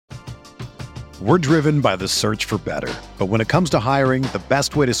We're driven by the search for better. But when it comes to hiring, the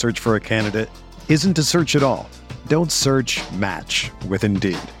best way to search for a candidate isn't to search at all. Don't search, match with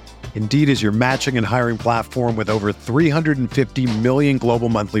Indeed. Indeed is your matching and hiring platform with over 350 million global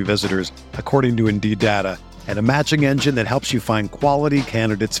monthly visitors, according to Indeed data, and a matching engine that helps you find quality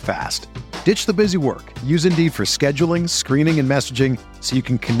candidates fast. Ditch the busy work. Use Indeed for scheduling, screening, and messaging so you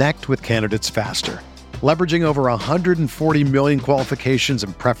can connect with candidates faster. Leveraging over 140 million qualifications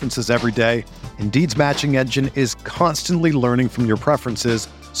and preferences every day, Indeed's matching engine is constantly learning from your preferences,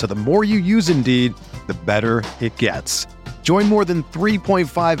 so the more you use Indeed, the better it gets. Join more than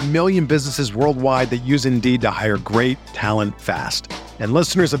 3.5 million businesses worldwide that use Indeed to hire great talent fast. And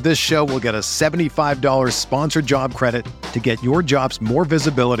listeners of this show will get a $75 sponsored job credit to get your jobs more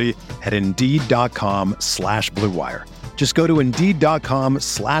visibility at Indeed.com/Blue Wire. Just go to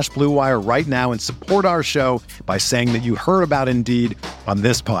Indeed.com/Blue Wire right now and support our show by saying that you heard about Indeed on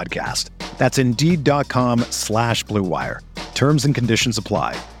this podcast. That's Indeed.com/Blue Wire. Terms and conditions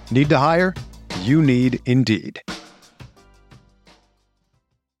apply. Need to hire? You need Indeed.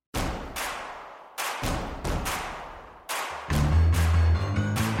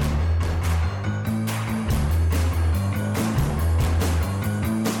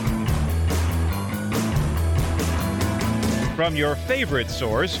 From your favorite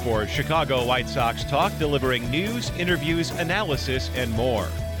source for Chicago White Sox talk, delivering news, interviews, analysis, and more.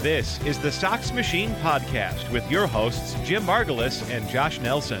 This is the Sox Machine Podcast with your hosts, Jim Margalus and Josh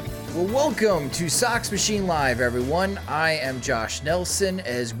Nelson. Well, welcome to Sox Machine Live, everyone. I am Josh Nelson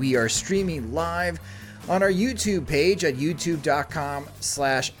as we are streaming live on our YouTube page at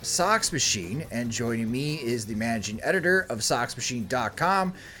youtube.com/SoxMachine. And joining me is the managing editor of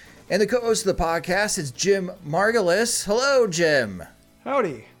SoxMachine.com. And the co-host of the podcast is Jim Margalus. Hello, Jim.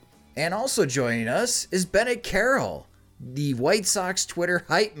 Howdy. And also joining us is Bennett Carroll, the White Sox Twitter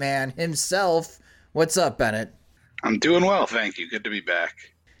hype man himself. What's up, Bennett? I'm doing well, thank you. Good to be back.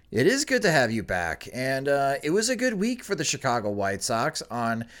 It is good to have you back. And it was a good week for the Chicago White Sox.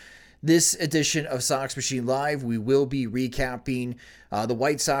 On this edition of Sox Machine Live, we will be recapping the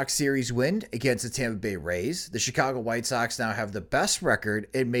White Sox series win against the Tampa Bay Rays. The Chicago White Sox now have the best record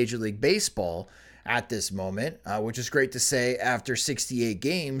in Major League Baseball at this moment, which is great to say after 68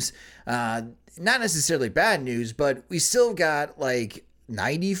 games. Not necessarily bad news, but we still got like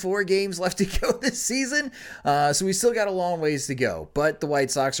 94 games left to go this season. So we still got a long ways to go. But the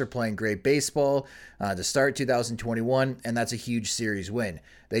White Sox are playing great baseball to start 2021, and that's a huge series win.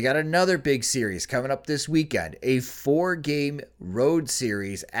 They got another big series coming up this weekend, a 4-game road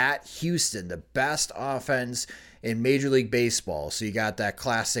series at Houston, the best offense in Major League Baseball. So you got that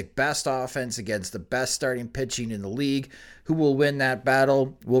classic best offense against the best starting pitching in the league. Who will win that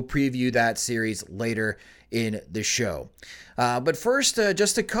battle? We'll preview that series later in the show. But first,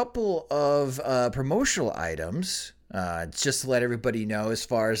 just a couple of promotional items. Just to let everybody know as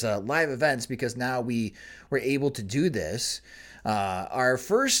far as live events, because now we were able to do this.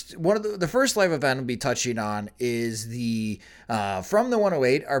 The first live event we'll be touching on is the from the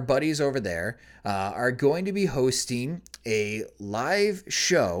 108. Our buddies over there are going to be hosting a live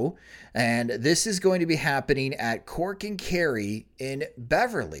show, and this is going to be happening at Cork and Kerry in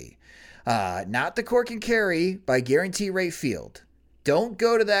Beverly. Not the Cork and Kerry by Guarantee Rate Field. Don't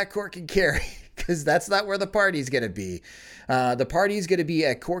go to that Cork and Kerry, because that's not where the party's going to be. The party is going to be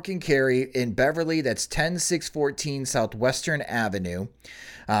at Cork and Kerry in Beverly. That's 10614 Southwestern Avenue.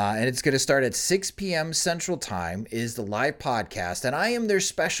 And it's going to start at 6 p.m. Central Time is the live podcast. And I am their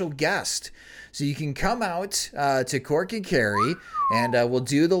special guest. So you can come out to Cork and Kerry, and we'll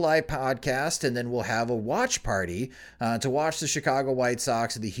do the live podcast, and then we'll have a watch party to watch the Chicago White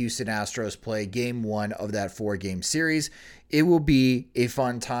Sox and the Houston Astros play Game 1 of that 4-game series. It will be a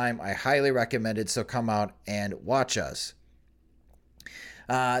fun time. I highly recommend it, so come out and watch us.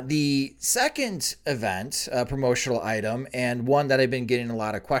 The second event, promotional item, and one that I've been getting a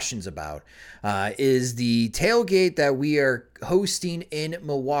lot of questions about, is the tailgate that we are hosting in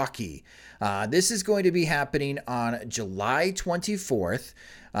Milwaukee. This is going to be happening on July 24th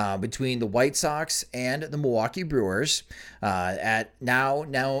between the White Sox and the Milwaukee Brewers at now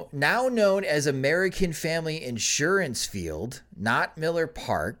known as American Family Insurance Field, not Miller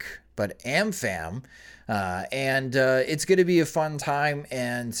Park, but AmFam. And it's going to be a fun time,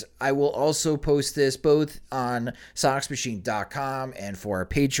 and I will also post this both on SoxMachine.com and for our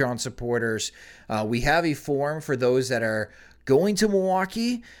Patreon supporters. We have a form for those that are going to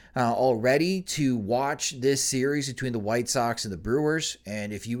Milwaukee. already to watch this series between the White Sox and the Brewers.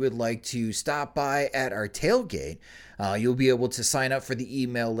 And if you would like to stop by at our tailgate, you'll be able to sign up for the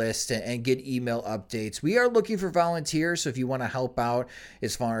email list and get email updates. We are looking for volunteers, so if you want to help out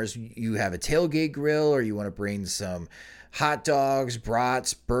as far as you have a tailgate grill or you want to bring some hot dogs,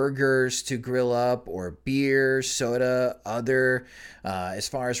 brats, burgers to grill up, or beer, soda, other. As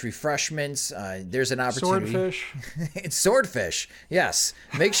far as refreshments, there's an opportunity. Swordfish. It's swordfish. Yes.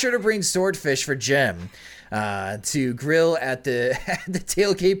 Make sure to bring swordfish for Jim to grill at the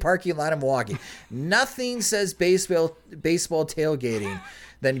tailgate parking lot in Milwaukee. Nothing says baseball tailgating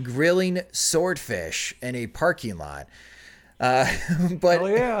than grilling swordfish in a parking lot. But Hell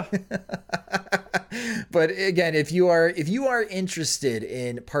yeah. But again, if you are interested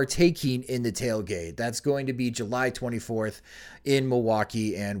in partaking in the tailgate, that's going to be July 24th in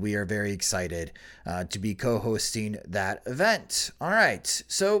Milwaukee, and we are very excited to be co-hosting that event. All right,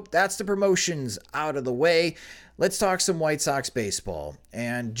 so that's the promotions out of the way. Let's talk some White Sox baseball.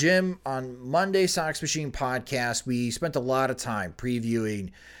 And Jim, on Monday Sox Machine podcast, we spent a lot of time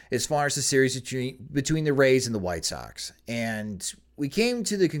previewing as far as the series between the Rays and the White Sox. And we came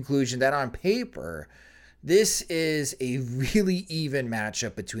to the conclusion that on paper, this is a really even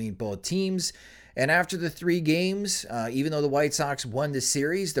matchup between both teams. And after the 3 games, even though the White Sox won the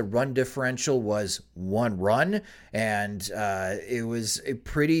series, the run differential was 1 run. And it was a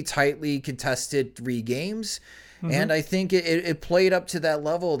pretty tightly contested 3 games. Mm-hmm. And I think it played up to that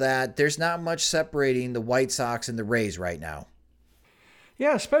level that there's not much separating the White Sox and the Rays right now.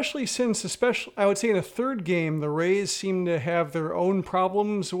 Yeah, especially I would say in the 3rd game, the Rays seem to have their own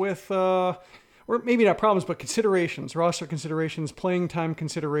problems with, or maybe not problems, but considerations, roster considerations, playing time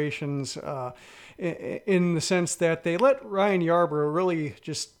considerations, in the sense that they let Ryan Yarbrough really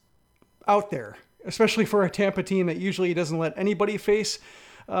just out there, especially for a Tampa team that usually doesn't let anybody face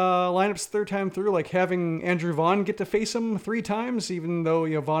lineups 3rd time through, like having Andrew Vaughn get to face him 3 times, even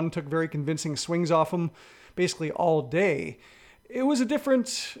though Vaughn took very convincing swings off him basically all day. It was a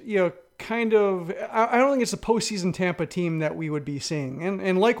different, kind of, I don't think it's a postseason Tampa team that we would be seeing.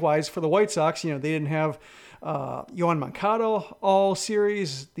 And likewise, for the White Sox, they didn't have Yoan Moncada all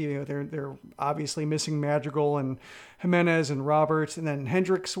series. They're obviously missing Madrigal and Jimenez and Roberts. And then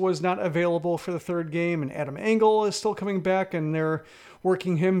Hendricks was not available for the 3rd game. And Adam Engel is still coming back, and they're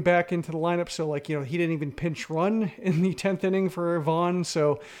working him back into the lineup. So, he didn't even pinch run in the 10th inning for Vaughn.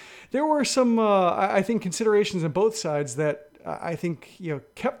 So there were some, I think, considerations on both sides that I think,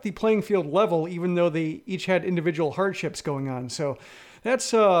 kept the playing field level, even though they each had individual hardships going on. So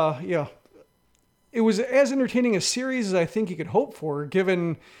that's, it was as entertaining a series as I think you could hope for,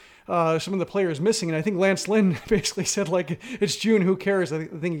 given some of the players missing. And I think Lance Lynn basically said, it's June, who cares? I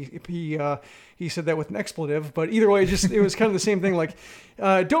think he said that with an expletive, but either way, it was kind of the same thing.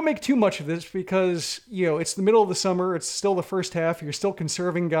 Don't make too much of this because, it's the middle of the summer. It's still the first half. You're still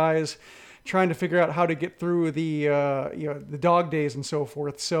conserving guys, trying to figure out how to get through the the dog days and so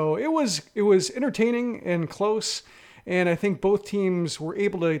forth. So it was entertaining and close, and I think both teams were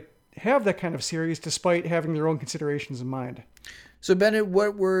able to have that kind of series despite having their own considerations in mind. So Bennett,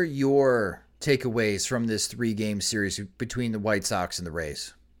 what were your takeaways from this 3-game series between the White Sox and the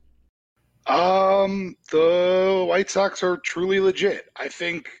Rays? The White Sox are truly legit. I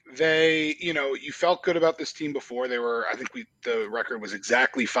think they, you felt good about this team before. The record was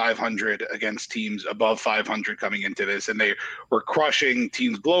exactly 500 against teams above 500 coming into this, and they were crushing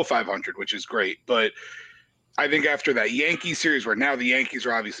teams below 500, which is great. But I think after that Yankee series, where now the Yankees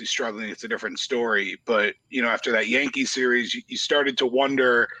are obviously struggling, it's a different story. But, after that Yankee series, you started to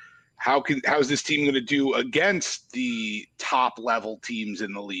wonder, how's this team going to do against the top level teams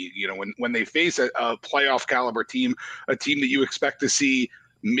in the league? When they face a playoff caliber team, a team that you expect to see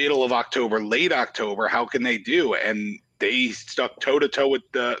middle of October, late October, how can they do? And they stuck toe to toe with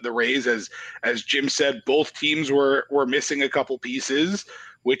the Rays. As Jim said, both teams were missing a couple pieces,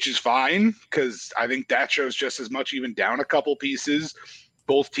 which is fine, because I think that shows just as much, even down a couple pieces,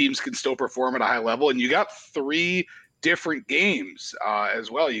 both teams can still perform at a high level. And you got 3 different games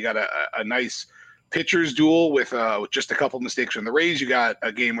as well. You got a nice pitchers duel with just a couple mistakes from the Rays. You got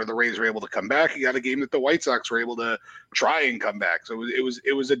a game where the Rays were able to come back. You got a game that the White Sox were able to try and come back. So it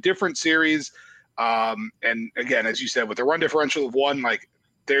was a different series. And again, as you said, with a run differential of 1,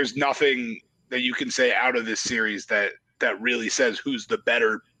 there's nothing that you can say out of this series that really says who's the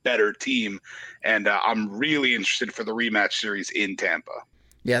better team. And I'm really interested for the rematch series in Tampa.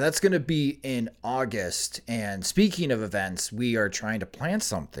 Yeah, that's going to be in August. And speaking of events, we are trying to plan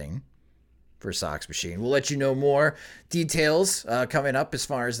something for Sox Machine. We'll let you know more details coming up as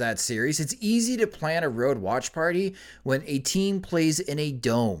far as that series. It's easy to plan a road watch party when a team plays in a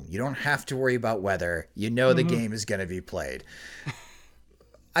dome. You don't have to worry about weather. You know the game is going to be played.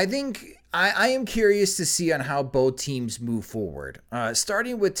 I think I am curious to see on how both teams move forward.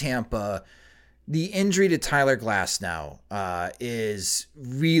 Starting with Tampa, the injury to Tyler Glasnow is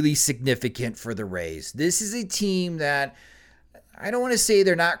really significant for the Rays. This is a team that I don't want to say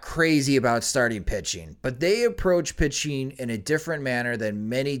they're not crazy about starting pitching, but they approach pitching in a different manner than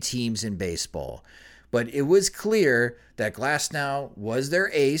many teams in baseball. But it was clear that Glasnow was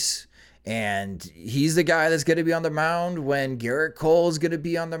their ace, and he's the guy that's going to be on the mound when Garrett Cole is going to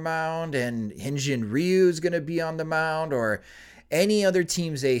be on the mound and Hyun-Jin Ryu is going to be on the mound, or any other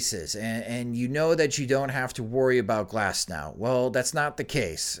team's aces, and you know that you don't have to worry about Glasnow. Well, that's not the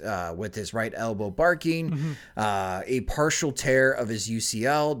case with his right elbow barking, a partial tear of his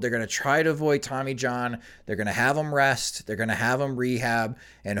UCL. They're going to try to avoid Tommy John. They're going to have him rest. They're going to have him rehab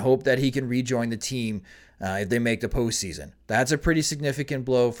and hope that he can rejoin the team if they make the postseason. That's a pretty significant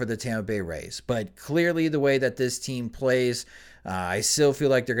blow for the Tampa Bay Rays. But clearly the way that this team plays, I still feel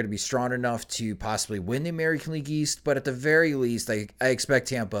like they're going to be strong enough to possibly win the American League East, but at the very least, I expect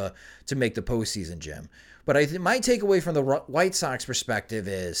Tampa to make the postseason, Jim. But my takeaway from the White Sox perspective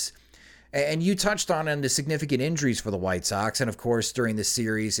is, and you touched on the significant injuries for the White Sox, and of course, during the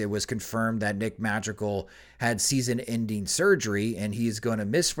series, it was confirmed that Nick Madrigal had season-ending surgery, and he is going to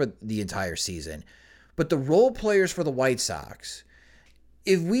miss for the entire season. But the role players for the White Sox,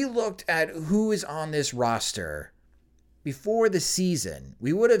 if we looked at who is on this roster before the season,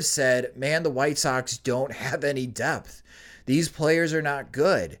 we would have said, man, the White Sox don't have any depth. These players are not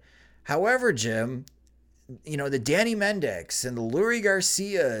good. However, Jim, the Danny Mendick and the Lurie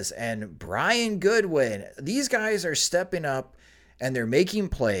Garcias and Brian Goodwin, these guys are stepping up and they're making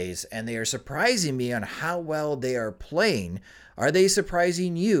plays and they are surprising me on how well they are playing. Are they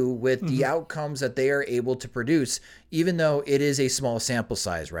surprising you with the outcomes that they are able to produce, even though it is a small sample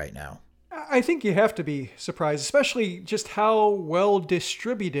size right now? I think you have to be surprised, especially just how well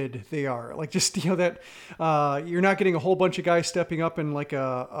distributed they are. Like just, that you're not getting a whole bunch of guys stepping up in like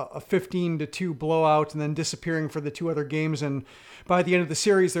a 15-2 blowout and then disappearing for the two other games. And by the end of the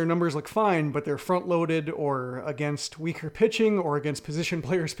series, their numbers look fine, but they're front loaded or against weaker pitching or against position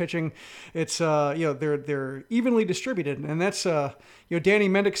players pitching. It's, they're evenly distributed. And that's, Danny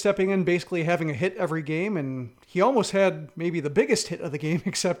Mendick stepping in, basically having a hit every game. And he almost had maybe the biggest hit of the game,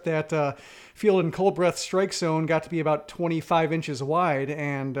 except that field and cold breath strike zone got to be about 25 inches wide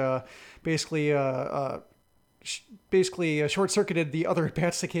and basically short-circuited the other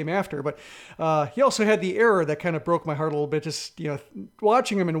bats that came after. But he also had the error that kind of broke my heart a little bit. Just,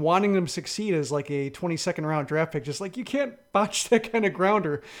 watching him and wanting him to succeed as like a 22nd round draft pick, just like you can't botch that kind of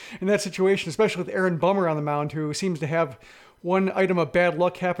grounder in that situation, especially with Aaron Bummer on the mound, who seems to have one item of bad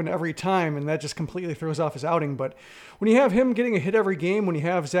luck happen every time, and that just completely throws off his outing. But when you have him getting a hit every game, when you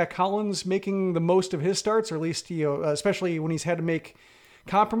have Zach Collins making the most of his starts, or at least, especially when he's had to make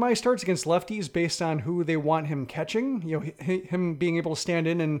compromise starts against lefties based on who they want him catching, him being able to stand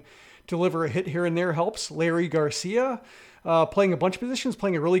in and deliver a hit here and there helps. Larry Garcia playing a bunch of positions,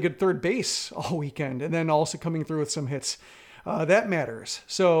 playing a really good third base all weekend, and then also coming through with some hits. That matters.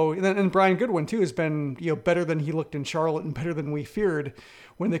 So, and Brian Goodwin too has been, better than he looked in Charlotte and better than we feared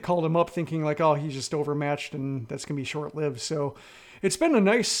when they called him up, thinking like, oh, he's just overmatched and that's going to be short-lived. So it's been a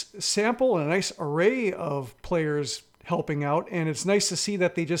nice sample and a nice array of players helping out. And it's nice to see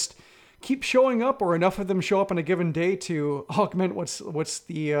that they just keep showing up, or enough of them show up on a given day to augment what's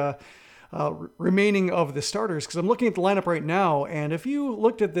the remaining of the starters. Cause I'm looking at the lineup right now. And if you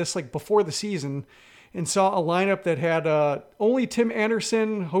looked at this like before the season and saw a lineup that had only Tim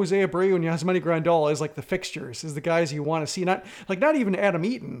Anderson, Jose Abreu, and Yasmani Grandal as like the fixtures, as the guys you want to see. Not even Adam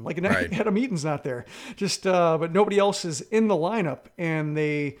Eaton. Like right. Adam Eaton's not there. Just but nobody else is in the lineup, and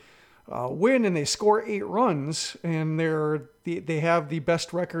they win and they score 8 runs, and they have the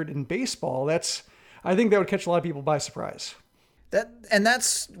best record in baseball. I think that would catch a lot of people by surprise.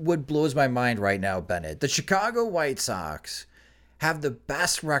 That's what blows my mind right now, Bennett. The Chicago White Sox have the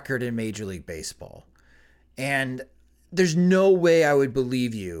best record in Major League Baseball. And there's no way I would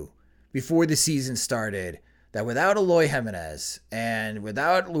believe you before the season started that without Eloy Jimenez and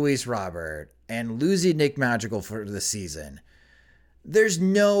without Luis Robert and losing Nick Madrigal for the season, there's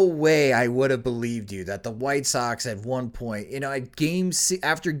no way I would have believed you that the White Sox at one point,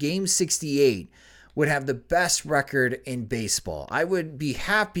 after game 68, would have the best record in baseball. I would be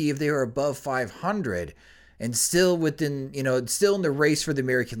happy if they were above 500 and still still in the race for the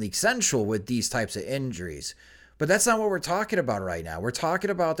American League Central with these types of injuries. But that's not what we're talking about right now. We're talking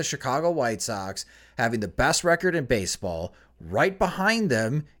about the Chicago White Sox having the best record in baseball. Right behind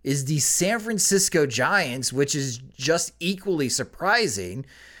them is the San Francisco Giants, which is just equally surprising.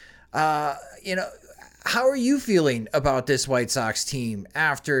 How are you feeling about this White Sox team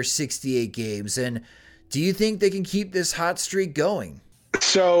after 68 games? And do you think they can keep this hot streak going?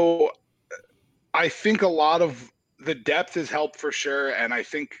 So I think a lot of the depth has helped for sure. And I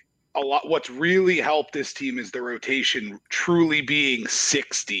think what's really helped this team is the rotation truly being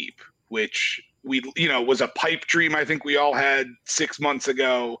 6 deep, which was a pipe dream I think we all had 6 months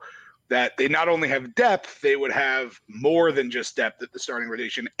ago, that they not only have depth, they would have more than just depth at the starting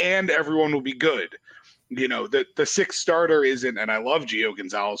rotation, and everyone will be good. The 6th starter isn't, and I love Gio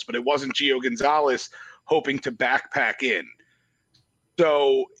Gonzalez, but it wasn't Gio Gonzalez hoping to backpack in.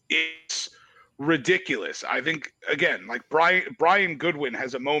 So it's ridiculous. I think, again, like Brian Goodwin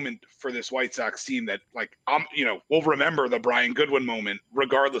has a moment for this White Sox team that, like, we'll remember the Brian Goodwin moment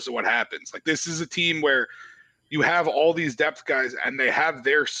regardless of what happens. Like, this is a team where you have all these depth guys and they have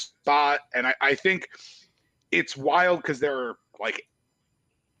their spot. And I think it's wild because there are like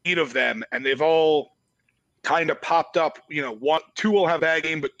 8 of them and they've all kind of popped up. 2 will have a bad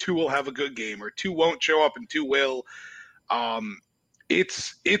game, but 2 will have a good game, or 2 won't show up and 2 will.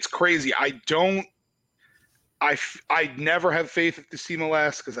 It's crazy. I never have faith that this team will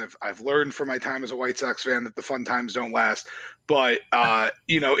last, because I've learned from my time as a White Sox fan that the fun times don't last. But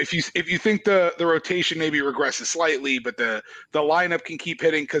if you think the rotation maybe regresses slightly, but the lineup can keep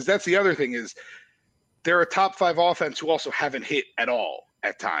hitting, because that's the other thing is they're a top 5 offense who also haven't hit at all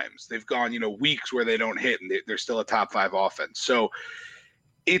at times. They've gone weeks where they don't hit, and they're still a top 5 offense. So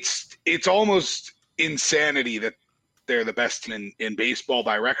it's almost insanity that they're the best team in baseball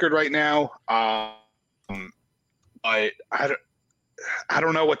by record right now. I don't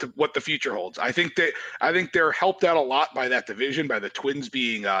know what the future holds. I think they're helped out a lot by that division, by the Twins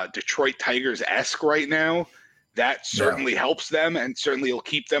being Detroit Tigers-esque right now. That certainly helps them, and certainly will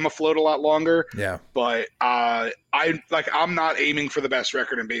keep them afloat a lot longer. Yeah. But I'm not aiming for the best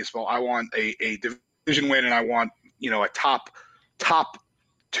record in baseball. I want a division win, and I want a top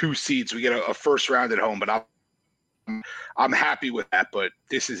 2 seeds. We get a first round at home, but I'm happy with that. But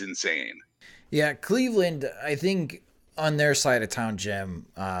this is insane. Yeah, Cleveland, I think on their side of town, Jim,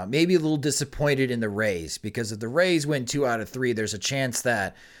 maybe a little disappointed in the Rays, because if the Rays win 2 out of 3, there's a chance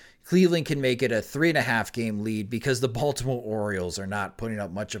that Cleveland can make it a 3.5 game lead, because the Baltimore Orioles are not putting up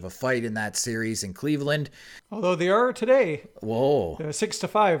much of a fight in that series in Cleveland. Although they are today. Whoa. They're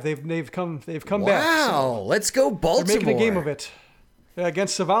 6-5. They've come wow. back. Wow. Let's go Baltimore. They're making a game of it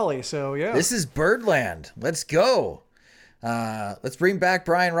against Savali. So yeah. This is Birdland. Let's go. Let's bring back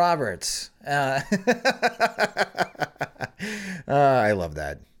Brian Roberts. I love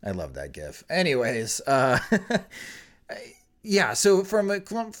that. I love that gif. Anyways, yeah, so from a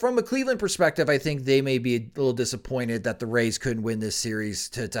Cleveland perspective, I think they may be a little disappointed that the Rays couldn't win this series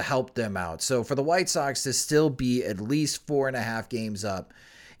to help them out. So for the White Sox to still be at least 4.5 games up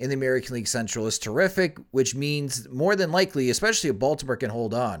in the American League Central is terrific, which means more than likely, especially if Baltimore can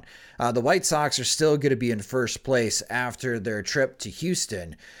hold on, the White Sox are still going to be in first place after their trip to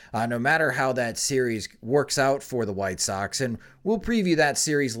Houston, no matter how that series works out for the White Sox. And we'll preview that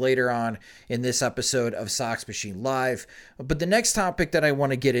series later on in this episode of Sox Machine Live. But the next topic that I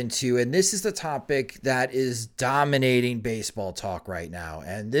want to get into, and this is the topic that is dominating baseball talk right now,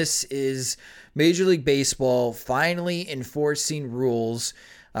 and this is Major League Baseball finally enforcing rules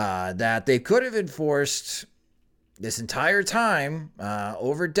that they could have enforced this entire time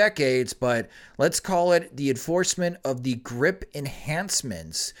over decades, but let's call it the enforcement of the grip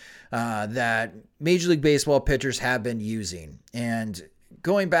enhancements that Major League Baseball pitchers have been using. And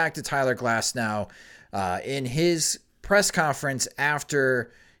going back to Tyler Glasnow, in his press conference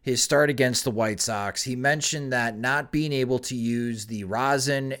after his start against the White Sox, he mentioned that not being able to use the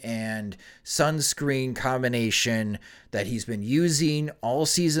rosin and sunscreen combination that he's been using all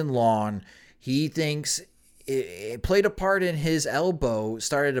season long, he thinks it played a part in his elbow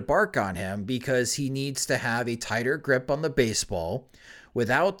started to bark on him, because he needs to have a tighter grip on the baseball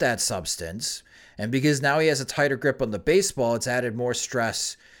without that substance. And because now he has a tighter grip on the baseball, it's added more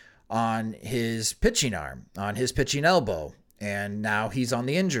stress on his pitching arm, on his pitching elbow. And now he's on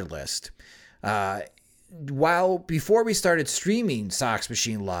the injured list. Before we started streaming Sox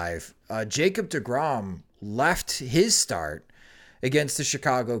Machine Live, Jacob deGrom left his start against the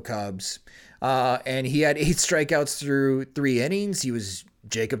Chicago Cubs, and he had 8 strikeouts through 3 innings. He was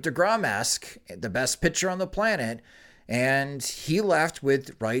Jacob deGrom-esque, the best pitcher on the planet, and he left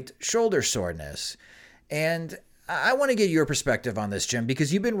with right shoulder soreness. And I want to get your perspective on this, Jim,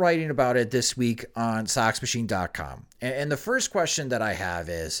 because you've been writing about it this week on SoxMachine.com. And the first question that I have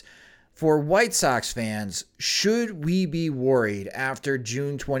is, for White Sox fans, should we be worried after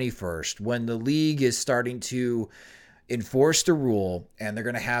June 21st when the league is starting to enforce the rule and they're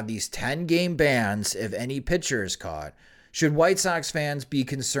going to have these 10-game bans if any pitcher is caught? Should White Sox fans be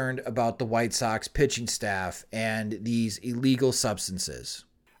concerned about the White Sox pitching staff and these illegal substances?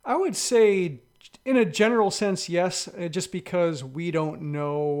 I would say, in a general sense, yes, just because we don't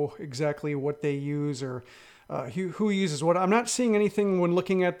know exactly what they use or who uses what. I'm not seeing anything when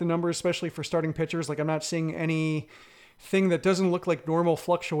looking at the numbers, especially for starting pitchers. Like, I'm not seeing anything that doesn't look like normal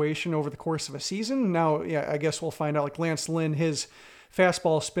fluctuation over the course of a season. Now, yeah, I guess we'll find out. Like Lance Lynn, his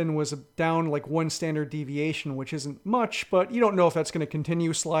fastball spin was down like 1 standard deviation, which isn't much, but you don't know if that's going to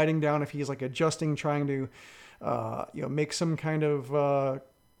continue sliding down, if he's like adjusting, trying to make some kind of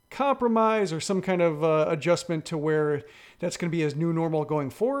compromise or some kind of adjustment to where that's going to be his new normal going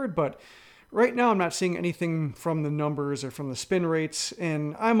forward. But right now I'm not seeing anything from the numbers or from the spin rates.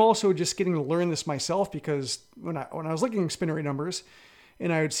 And I'm also just getting to learn this myself, because when I was looking at spin rate numbers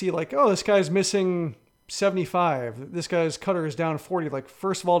and I would see like, oh, this guy's missing 75, this guy's cutter is down 40. Like,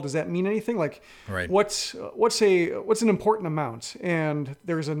 first of all, does that mean anything? Like, right. What's an important amount? And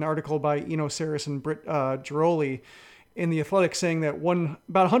there's an article by Eno Saris and Britt Giroli in The Athletic saying that about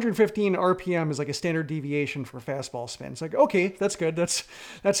 115 RPM is like a standard deviation for fastball spin. It's like, okay, that's good.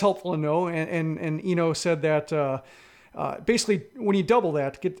 That's helpful to know. And Eno said that basically when you double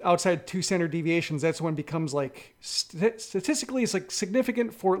that, get outside 2 standard deviations, that's when it becomes like statistically it's like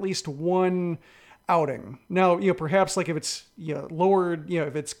significant for at least one outing. Now, perhaps like if it's lowered,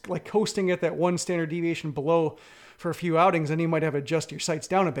 if it's like coasting at that 1 standard deviation below for a few outings, then you might have to adjust your sights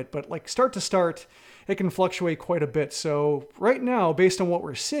down a bit. But like start to start, it can fluctuate quite a bit. So right now, based on what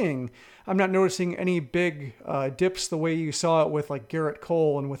we're seeing, I'm not noticing any big dips the way you saw it with like Garrett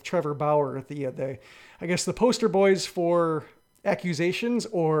Cole and with Trevor Bauer at I guess the poster boys for accusations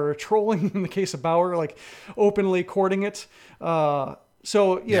or trolling in the case of Bauer, like openly courting it.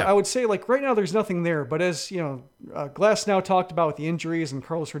 So I would say like right now there's nothing there. But as Glass now talked about with the injuries, and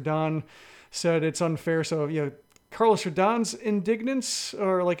Carlos Rodon said it's unfair. So Carlos Rodon's indignance,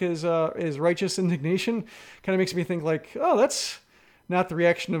 or like his righteous indignation, kind of makes me think like, oh, that's not the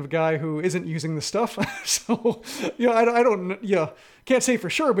reaction of a guy who isn't using the stuff. So I don't can't say for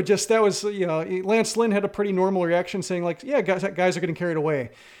sure, but just that was Lance Lynn had a pretty normal reaction, saying like, yeah, guys are getting carried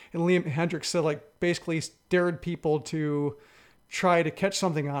away, and Liam Hendriks said like basically dared people to try to catch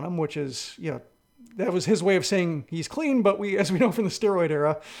something on him, which is that was his way of saying he's clean. But as we know from the steroid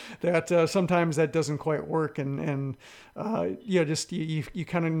era, that sometimes that doesn't quite work, and just you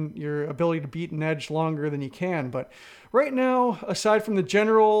kind of your ability to beat an edge longer than you can. But right now, aside from the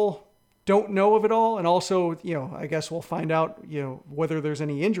general don't know of it all, and also I guess we'll find out whether there's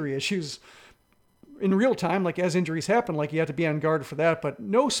any injury issues in real time, like as injuries happen, like you have to be on guard for that. But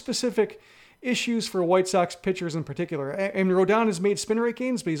no specific issues for White Sox pitchers in particular. And Rodon has made spin rate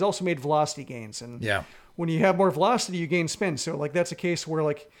gains, but he's also made velocity gains. And when you have more velocity, you gain spin. So like that's a case where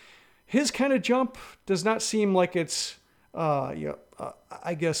like his kind of jump does not seem like it's, I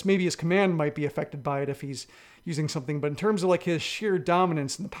guess maybe his command might be affected by it if he's using something. But in terms of like his sheer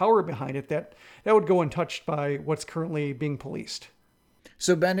dominance and the power behind it, that would go untouched by what's currently being policed.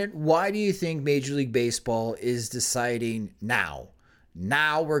 So Bennett, why do you think Major League Baseball is deciding now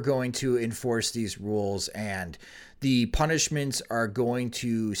we're going to enforce these rules, and the punishments are going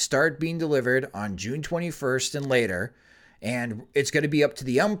to start being delivered on June 21st and later, and it's going to be up to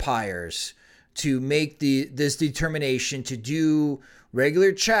the umpires to make this determination to do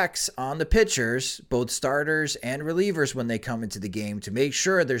regular checks on the pitchers, both starters and relievers, when they come into the game, to make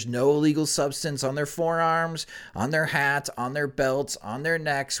sure there's no illegal substance on their forearms, on their hats, on their belts, on their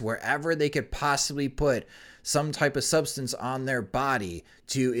necks, wherever they could possibly put some type of substance on their body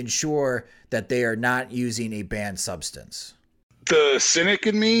to ensure that they are not using a banned substance. The cynic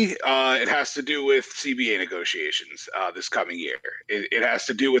in me, it has to do with CBA negotiations this coming year. It has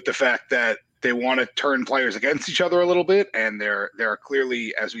to do with the fact that they want to turn players against each other a little bit, and there are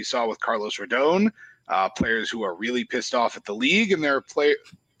clearly, as we saw with Carlos Rodon, players who are really pissed off at the league, and there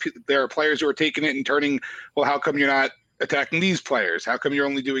are players who are taking it and turning, well, how come you're not attacking these players? How come you're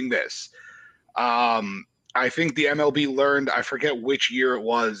only doing this? I think the MLB learned, I forget which year it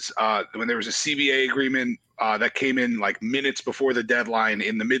was, when there was a CBA agreement that came in like minutes before the deadline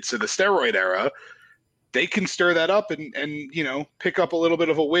in the midst of the steroid era. They can stir that up and pick up a little bit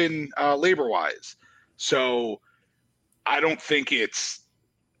of a win labor-wise. So I don't think it's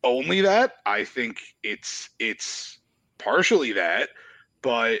only that. I think it's partially that.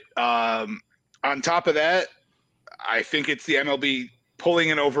 But on top of that, I think it's the MLB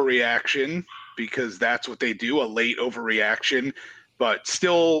pulling an overreaction because that's what they do, a late overreaction. But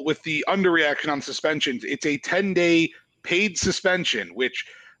still, with the underreaction on suspensions, it's a 10-day paid suspension, which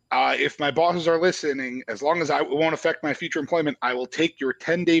if my bosses are listening, as long as it won't affect my future employment, I will take your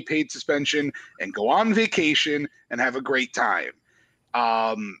 10-day paid suspension and go on vacation and have a great time.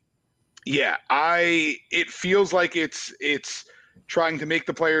 It feels like it's trying to make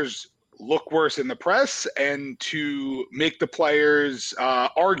the players look worse in the press and to make the players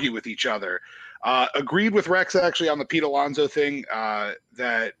argue with each other. Agreed with Rex actually on the Pete Alonso thing,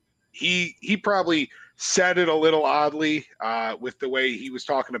 that he probably said it a little oddly with the way he was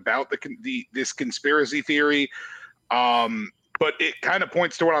talking about this conspiracy theory. But it kind of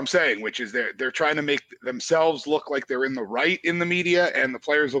points to what I'm saying, which is they're trying to make themselves look like they're in the right in the media and the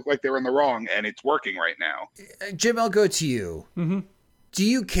players look like they're in the wrong, and it's working right now. Jim, I'll go to you. Mm-hmm. Do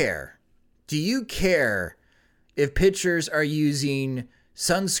you care? Do you care if pitchers are using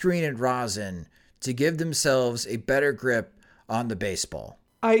sunscreen and rosin to give themselves a better grip on the baseball?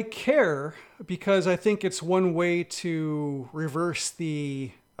 I care because I think it's one way to reverse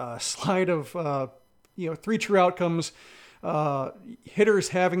the slide of 3 true outcomes. Hitters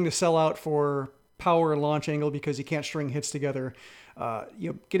having to sell out for power and launch angle because you can't string hits together.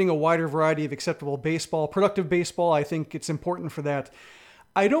 Getting a wider variety of acceptable baseball, productive baseball. I think it's important for that.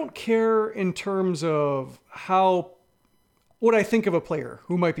 I don't care in terms of what I think of a player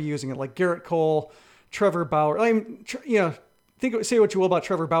who might be using it, like Garrett Cole, Trevor Bauer. Say what you will about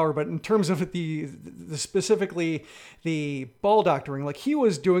Trevor Bauer, but in terms of the specifically the ball doctoring, like he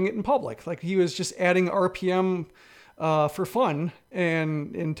was doing it in public, like he was just adding RPM for fun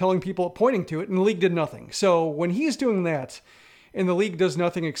and telling people, pointing to it, and the league did nothing. So when he's doing that, and the league does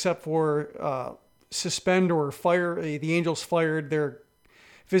nothing except for suspend or fire, the Angels fired their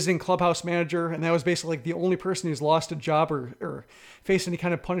visiting clubhouse manager, and that was basically like the only person who's lost a job or faced any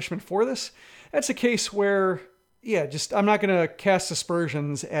kind of punishment for this. That's a case where, I'm not going to cast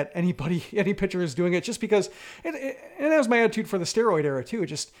aspersions at any pitcher who's doing it, just because, and that was my attitude for the steroid era too.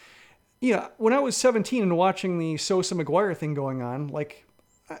 Just, when I was 17 and watching the Sosa McGuire thing going on, like,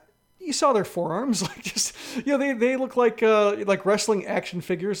 you saw their forearms, like just, they look like wrestling action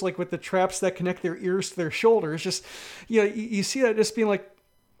figures, like with the traps that connect their ears to their shoulders. Just, you see that just being like,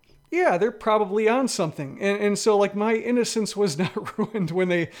 yeah, they're probably on something. And so like my innocence was not ruined when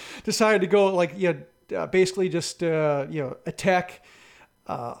they decided to go basically just, attack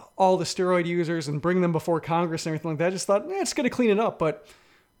all the steroid users and bring them before Congress and everything like that. I just thought, it's going to clean it up, but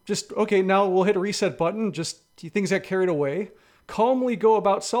just, okay, now we'll hit a reset button. Just things got carried away, calmly go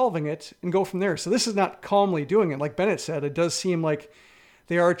about solving it and go from there. So this is not calmly doing it. Like Bennett said, it does seem like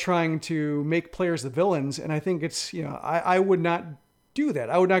they are trying to make players the villains. And I think it's, I would not do that.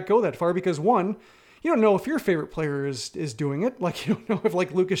 I would not go that far because, one, you don't know if your favorite player is doing it. Like, you don't know if,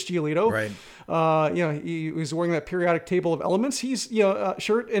 like, Lucas Giolito, right? He was wearing that periodic table of elements. He's,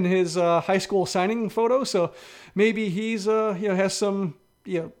 shirt in his high school signing photo. So maybe he's, has some,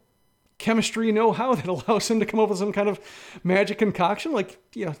 chemistry know-how that allows him to come up with some kind of magic concoction. Like,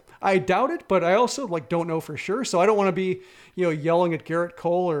 I doubt it, but I also don't know for sure. So I don't want to be, yelling at Garrett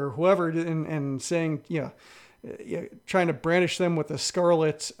Cole or whoever and saying, trying to brandish them with a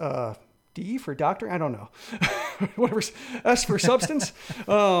scarlet D for doctor. I don't know. Whatever. S for substance.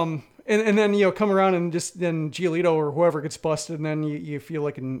 And then, come around and just then Giolito or whoever gets busted, and then you feel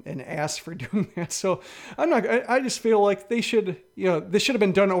like an ass for doing that. So I just feel like they should, this should have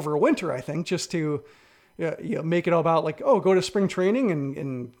been done over a winter, I think, just to, make it all about like, oh, go to spring training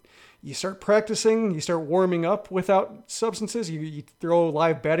and you start practicing, you start warming up without substances, you throw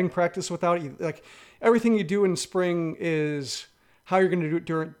live batting practice without, everything you do in spring is how you're going to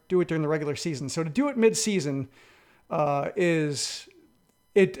do it during the regular season. So to do it mid-season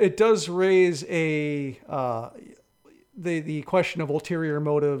it does raise the question of ulterior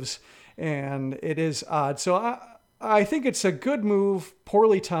motives, and it is odd. So I think it's a good move,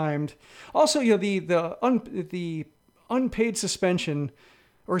 poorly timed. Also, the unpaid suspension,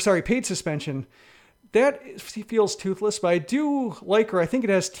 paid suspension, that feels toothless, but I do like, or I think it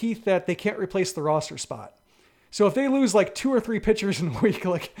has teeth that they can't replace the roster spot. So if they lose like 2 or 3 pitchers in a week,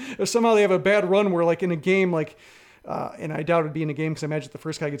 like if somehow they have a bad run where like in a game, like, and I doubt it'd be in a game because I imagine if the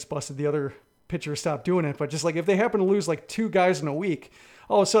first guy gets busted, the other pitcher stopped doing it. But just like if they happen to lose like 2 guys in a week,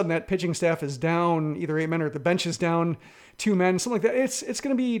 all of a sudden that pitching staff is down either 8 men or the bench is down 2 men, something like that. It's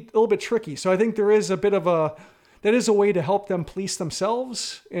going to be a little bit tricky. So I think there is a bit of that is a way to help them police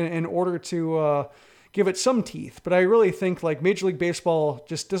themselves in order to give it some teeth. But I really think like Major League Baseball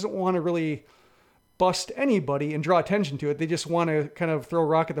just doesn't want to really bust anybody and draw attention to it. They just want to kind of throw a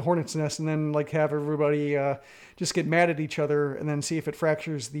rock at the hornet's nest and then like have everybody just get mad at each other and then see if it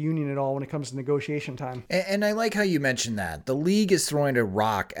fractures the union at all when it comes to negotiation time. And I like how you mentioned that. The league is throwing a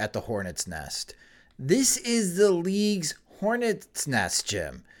rock at the hornet's nest. This is the league's hornet's nest,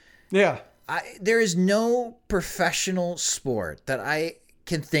 Jim. Yeah. There is no professional sport that I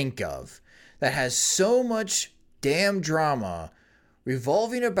can think of that has so much damn drama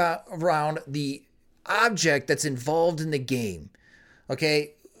revolving around the object that's involved in the game.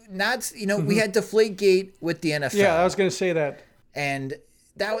 Okay? Not, we had Deflategate with the NFL. Yeah, I was going to say that. And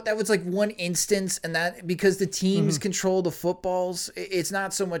that was like one instance, and that because the teams control the footballs, it's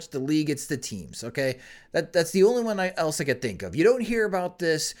not so much the league, it's the teams. Okay, that's the only one else I could think of. You don't hear about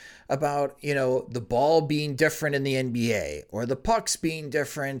this about the ball being different in the NBA or the pucks being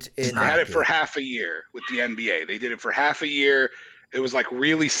different in. They had it for half a year with the NBA. They did it for half a year. It was like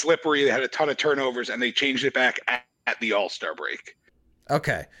really slippery. They had a ton of turnovers, and they changed it back at the All-Star break.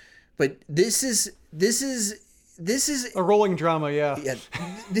 Okay, but this is a rolling drama, yeah.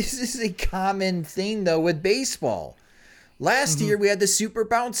 This is a common thing, though, with baseball. Last year, we had the super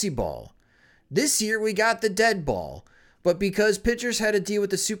bouncy ball. This year, we got the dead ball. But because pitchers had to deal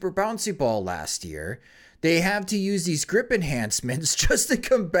with the super bouncy ball last year, they have to use these grip enhancements just to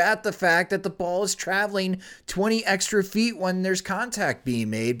combat the fact that the ball is traveling 20 extra feet when there's contact being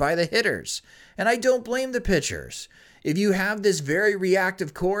made by the hitters. And I don't blame the pitchers. If you have this very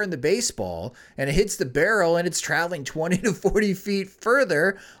reactive core in the baseball and it hits the barrel and it's traveling 20 to 40 feet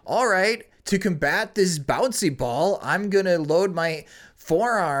further, all right, to combat this bouncy ball, I'm going to load my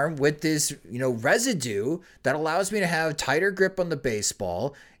forearm with this, residue that allows me to have tighter grip on the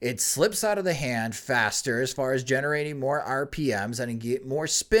baseball. It slips out of the hand faster as far as generating more RPMs and get more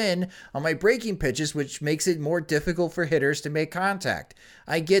spin on my breaking pitches, which makes it more difficult for hitters to make contact.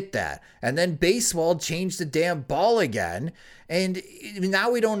 I get that. And then baseball changed the damn ball again. And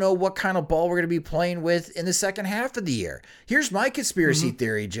now we don't know what kind of ball we're going to be playing with in the second half of the year. Here's my conspiracy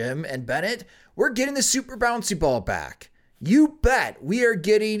theory, Jim and Bennett. We're getting the super bouncy ball back. You bet we are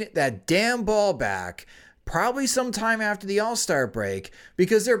getting that damn ball back probably sometime after the All-Star break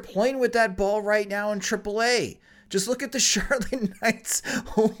because they're playing with that ball right now in AAA. Just look at the Charlotte Knights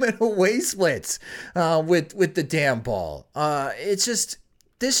home and away splits with the damn ball. This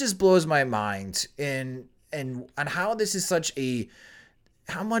just blows my mind and on how this is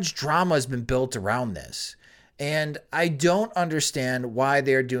how much drama has been built around this. And I don't understand why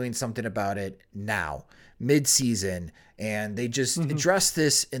they're doing something about it now, mid-season, and they just addressed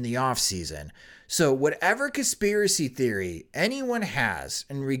this in the off-season. So whatever conspiracy theory anyone has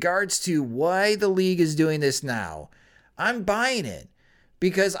in regards to why the league is doing this now, I'm buying it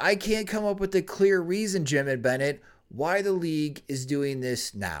because I can't come up with a clear reason, Jim and Bennett, why the league is doing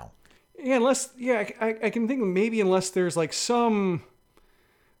this now. Yeah, I can think maybe unless there's like some...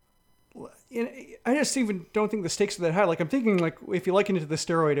 I just even don't think the stakes are that high. Like I'm thinking like if you liken it to the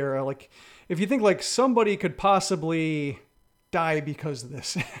steroid era, like if you think like somebody could possibly die because of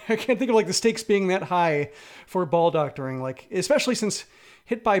this, I can't think of like the stakes being that high for ball doctoring, like especially since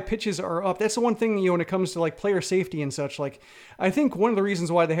hit by pitches are up. That's the one thing, when it comes to like player safety and such, like I think one of the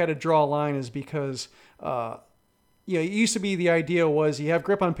reasons why they had to draw a line is because, it used to be the idea was you have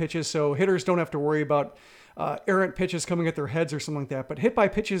grip on pitches so hitters don't have to worry about errant pitches coming at their heads or something like that. But hit by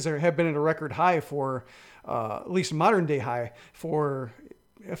pitches have been at a record high for, at least modern day high, for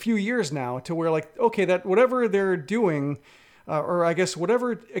a few years now, to where like, okay, that whatever they're doing, or I guess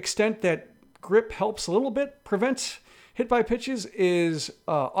whatever extent that grip helps a little bit prevent hit by pitches is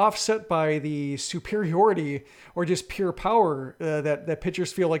offset by the superiority or just pure power that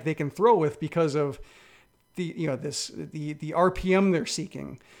pitchers feel like they can throw with because of the RPM they're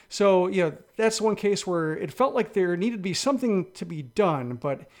seeking. So, that's one case where it felt like there needed to be something to be done,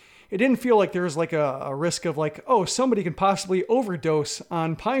 but it didn't feel like there was like a risk of like, oh, somebody can possibly overdose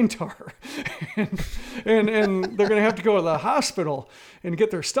on pine tar and they're going to have to go to the hospital and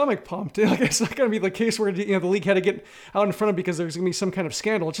get their stomach pumped. Like, it's not going to be the case where, the league had to get out in front of because there's going to be some kind of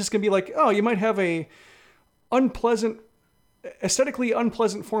scandal. It's just going to be like, oh, you might have a aesthetically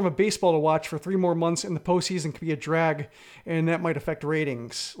unpleasant form of baseball to watch for 3 more months, and the postseason could be a drag, and that might affect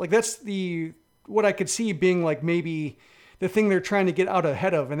ratings. Like that's what I could see being like maybe the thing they're trying to get out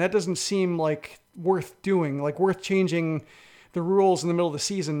ahead of, and that doesn't seem like worth doing, like worth changing the rules in the middle of the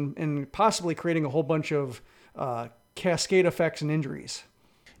season and possibly creating a whole bunch of cascade effects and injuries.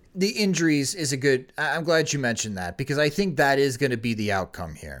 The injuries is I'm glad you mentioned that because I think that is going to be the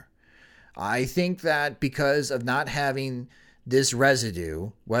outcome here. I think that because of not having this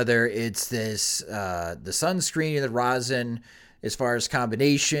residue, whether it's this the sunscreen or the rosin, as far as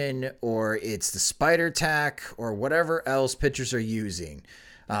combination, or it's the spider tack, or whatever else pitchers are using.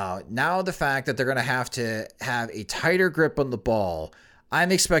 Now the fact that they're going to have a tighter grip on the ball,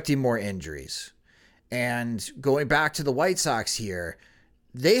 I'm expecting more injuries. And going back to the White Sox here,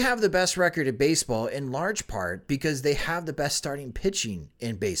 they have the best record in baseball in large part because they have the best starting pitching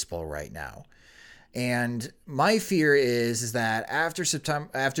in baseball right now. And my fear is that after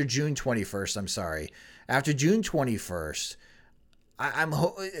June 21st,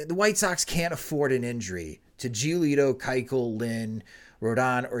 the White Sox can't afford an injury to Giolito, Keuchel, Lynn,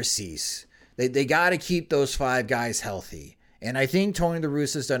 Rodon, or Cease. They got to keep those 5 guys healthy. And I think Tony La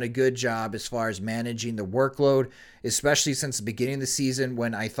Russa's done a good job as far as managing the workload, especially since the beginning of the season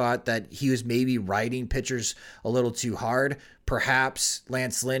when I thought that he was maybe riding pitchers a little too hard. Perhaps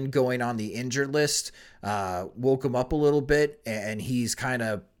Lance Lynn going on the injured list woke him up a little bit, and he's kind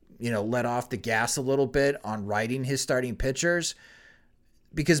of, let off the gas a little bit on riding his starting pitchers.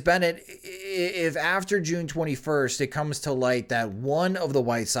 Because Bennett, if after June 21st it comes to light that one of the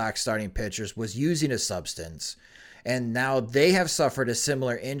White Sox starting pitchers was using a substance, and now they have suffered a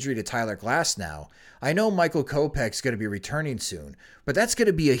similar injury to Tyler Glasnow. I know Michael Kopech's going to be returning soon, but that's going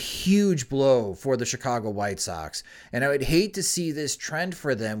to be a huge blow for the Chicago White Sox. And I would hate to see this trend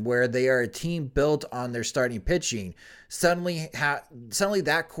for them where they are a team built on their starting pitching. Suddenly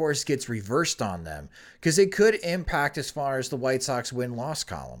that course gets reversed on them, because it could impact as far as the White Sox win-loss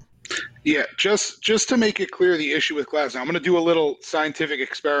column. Yeah, just to make it clear the issue with Glasnow, I'm going to do a little scientific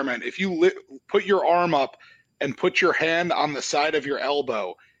experiment. If you put your arm up and put your hand on the side of your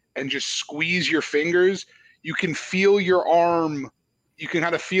elbow and just squeeze your fingers, you can feel your arm. You can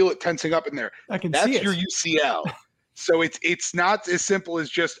kind of feel it tensing up in there. That's see your UCL. So it's not as simple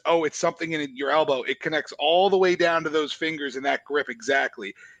as just, it's something in your elbow. It connects all the way down to those fingers and that grip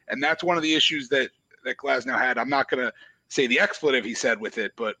exactly. And that's one of the issues that Glasnow had. I'm not going to say the expletive he said with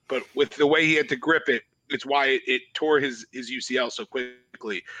it, but with the way he had to grip it, it's why it tore his UCL so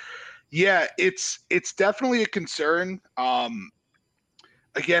quickly. Yeah, it's definitely a concern.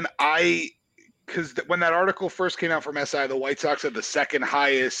 Again, because when that article first came out from SI, the White Sox had the second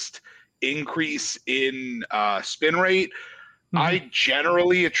highest increase in spin rate. Mm-hmm. I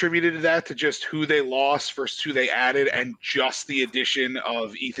generally attributed that to just who they lost versus who they added, and just the addition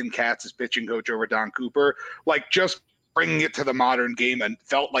of Ethan Katz as pitching coach over Don Cooper. Like, just bringing it to the modern game, and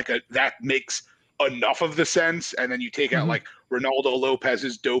felt like that makes enough of the sense. And then you take out like Ronaldo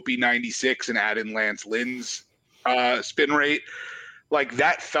Lopez's dopey 96 and add in Lance Lynn's spin rate. Like,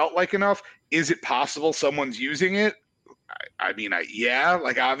 that felt like enough. Is it possible someone's using it? I mean, yeah,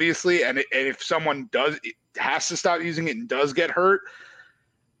 like, obviously. And if someone has to stop using it and does get hurt,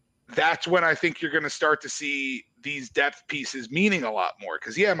 that's when I think you're going to start to see these depth pieces meaning a lot more.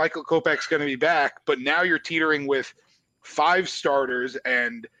 Because, yeah, Michael Kopech's going to be back, but now you're teetering with 5 starters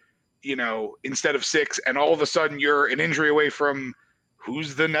and, instead of 6, and all of a sudden you're an injury away from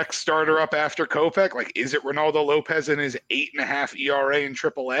who's the next starter up after Kopech? Like, is it Ronaldo Lopez and his 8.5 ERA in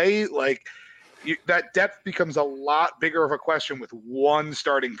AAA? Like, that depth becomes a lot bigger of a question with one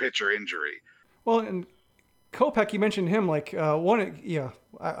starting pitcher injury. Well, and Kopech, you mentioned him, like, I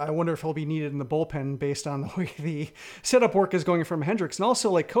wonder if he'll be needed in the bullpen based on the way the setup work is going from Hendricks. And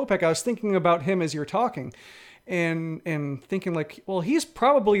also, like, Kopech, I was thinking about him as you're talking and thinking, like, well, he's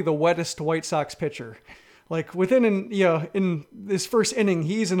probably the wettest White Sox pitcher. Like, in this first inning,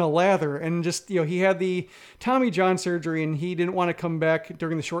 he's in a lather, and just, he had the Tommy John surgery, and he didn't want to come back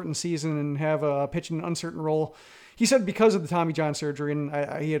during the shortened season and have a pitch in an uncertain role. He said because of the Tommy John surgery,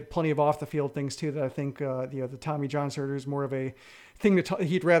 and he had plenty of off the field things too that I think the Tommy John surgery is more of a thing that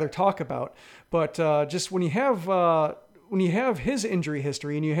he'd rather talk about. But just when you have his injury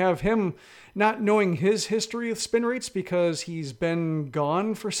history and you have him not knowing his history of spin rates because he's been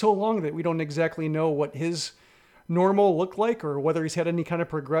gone for so long that we don't exactly know what his normal looked like or whether he's had any kind of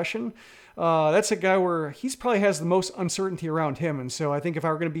progression. That's a guy where he's probably has the most uncertainty around him. And so I think if I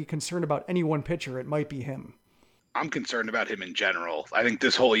were going to be concerned about any one pitcher, it might be him. I'm concerned about him in general. I think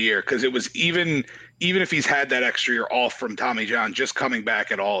this whole year, because it was even if he's had that extra year off from Tommy John, just coming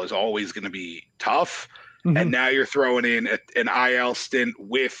back at all is always going to be tough. Mm-hmm. And now you're throwing in an IL stint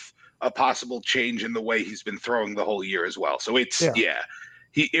with a possible change in the way he's been throwing the whole year as well. So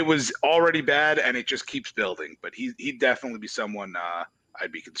it was already bad, and it just keeps building. But he'd definitely be someone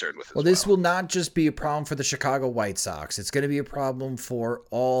I'd be concerned with. Well, this will not just be a problem for the Chicago White Sox. It's going to be a problem for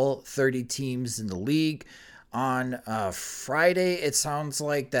all 30 teams in the league. On Friday, it sounds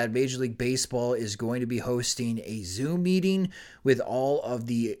like that Major League Baseball is going to be hosting a Zoom meeting with all of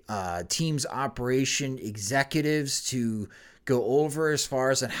the team's operation executives to go over as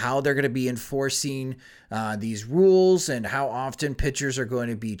far as on how they're going to be enforcing these rules and how often pitchers are going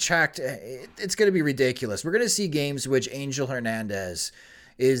to be checked. It's going to be ridiculous. We're going to see games which Angel Hernandez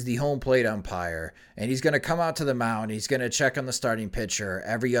is the home plate umpire, and he's going to come out to the mound. He's going to check on the starting pitcher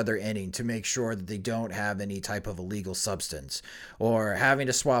every other inning to make sure that they don't have any type of illegal substance, or having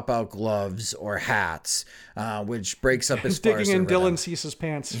to swap out gloves or hats, which breaks up as far as digging in Dylan Cease's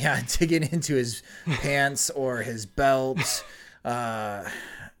pants. Yeah, digging into his pants or his belt.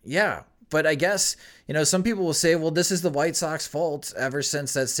 Yeah. But I guess, some people will say, well, this is the White Sox fault ever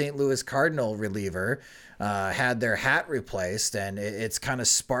since that St. Louis Cardinal reliever had their hat replaced, and it's kind of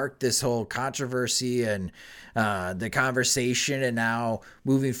sparked this whole controversy and the conversation, and now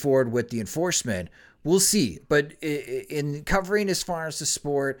moving forward with the enforcement. We'll see. But in covering as far as the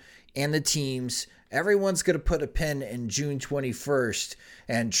sport and the teams, everyone's going to put a pin in June 21st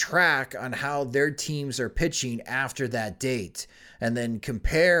and track on how their teams are pitching after that date, and then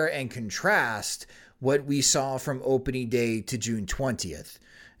compare and contrast what we saw from opening day to June 20th.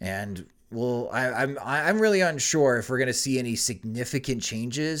 And well, I'm really unsure if we're going to see any significant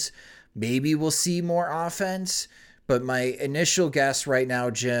changes. Maybe we'll see more offense, but my initial guess right now,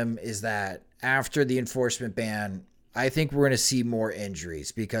 Jim, is that after the enforcement ban, I think we're going to see more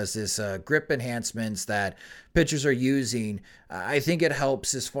injuries, because this grip enhancements that pitchers are using, I think it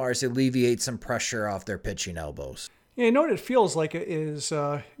helps as far as alleviate some pressure off their pitching elbows. Yeah, you know what it feels like is,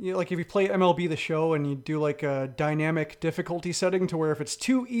 like if you play MLB The Show and you do like a dynamic difficulty setting to where if it's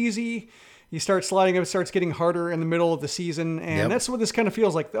too easy, you start sliding up, it starts getting harder in the middle of the season. And That's what this kind of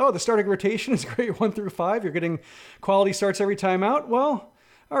feels like. Oh, the starting rotation is great, 1 through 5. You're getting quality starts every time out. Well,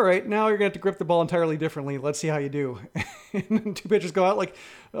 all right, now you're going to have to grip the ball entirely differently. Let's see how you do. And then 2 pitchers go out like,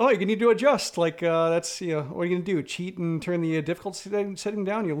 oh, you're going to need to adjust. Like, that's, what are you going to do? Cheat and turn the difficulty setting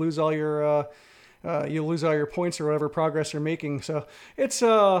down? You lose all your... you'll lose all your points or whatever progress you're making. So it's,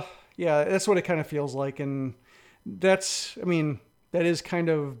 that's what it kind of feels like. And that is kind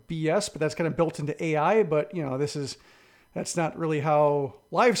of BS, but that's kind of built into AI. But, that's not really how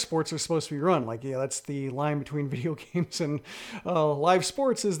live sports are supposed to be run. Like, that's the line between video games and live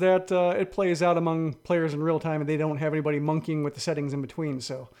sports, is that it plays out among players in real time and they don't have anybody monkeying with the settings in between.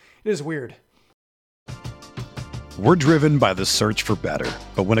 So it is weird. We're driven by the search for better.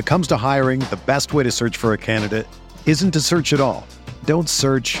 But when it comes to hiring, the best way to search for a candidate isn't to search at all. Don't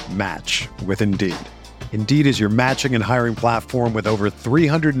search, match with Indeed. Indeed is your matching and hiring platform with over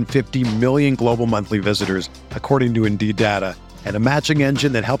 350 million global monthly visitors, according to Indeed data, and a matching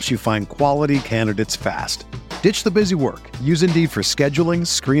engine that helps you find quality candidates fast. Ditch the busy work. Use Indeed for scheduling,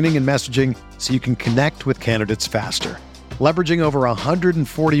 screening, and messaging so you can connect with candidates faster. Leveraging over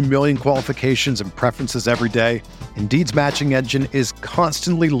 140 million qualifications and preferences every day, Indeed's matching engine is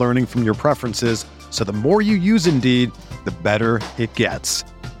constantly learning from your preferences, so the more you use Indeed, the better it gets.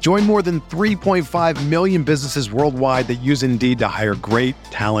 Join more than 3.5 million businesses worldwide that use Indeed to hire great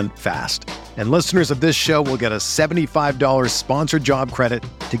talent fast. And listeners of this show will get a $75 sponsored job credit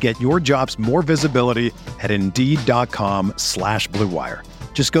to get your jobs more visibility at Indeed.com/Blue Wire.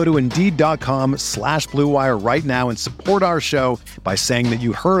 Just go to Indeed.com/Blue Wire right now and support our show by saying that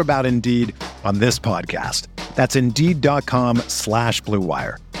you heard about Indeed on this podcast. That's Indeed.com/Blue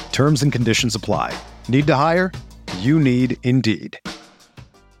Wire. Terms and conditions apply. Need to hire? You need Indeed.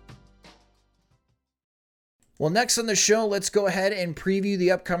 Well, next on the show, let's go ahead and preview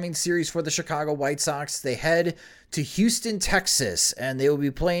the upcoming series for the Chicago White Sox. They head to Houston, Texas, and they will be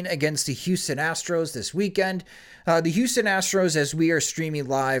playing against the Houston Astros this weekend. The Houston Astros, as we are streaming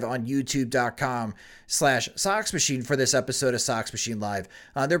live on youtube.com/Sox Machine for this episode of Sox Machine Live,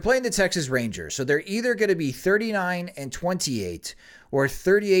 they're playing the Texas Rangers. So they're either going to be 39-28 or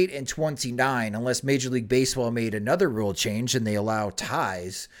 38-29, unless Major League Baseball made another rule change and they allow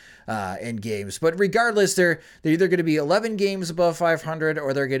ties in games. But regardless, they're either going to be 11 games above 500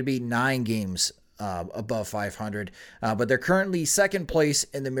 or they're going to be 9 games above 500. But they're currently second place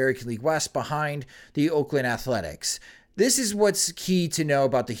in the American League West behind the Oakland Athletics. This is what's key to know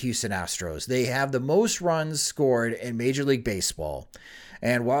about the Houston Astros. They have the most runs scored in Major League Baseball.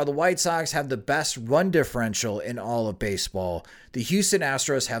 And while the White Sox have the best run differential in all of baseball, the Houston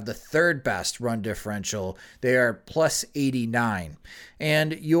Astros have the third best run differential. They are plus 89.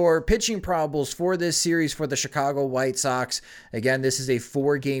 And your pitching probables for this series for the Chicago White Sox, again, this is a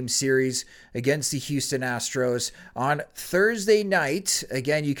 4-game series against the Houston Astros on Thursday night.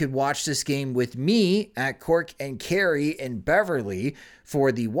 Again, you could watch this game with me at Cork and Carry in Beverly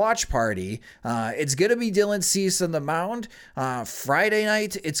for the watch party. It's going to be Dylan Cease on the mound. Friday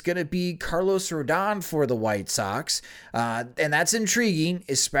night, it's going to be Carlos Rodon for the White Sox. And that's intriguing,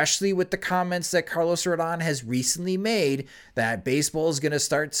 especially with the comments that Carlos Rodon has recently made that baseball is going to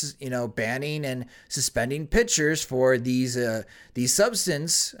start, banning and suspending pitchers for these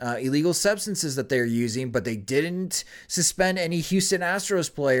illegal substances that they're using, but they didn't suspend any Houston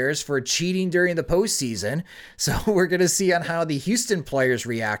Astros players for cheating during the postseason. So we're going to see on how the Houston players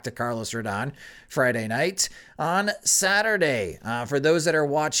react to Carlos Rodon Friday night. On Saturday, for those that are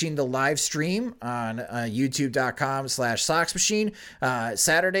watching the live stream on youtube.com/Sox Machine,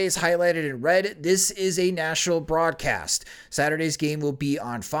 Saturday is highlighted in red. This is a national broadcast. Saturday's game will be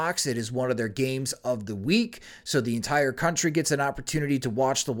on Fox. It is one of their games of the week, so the entire country gets an opportunity to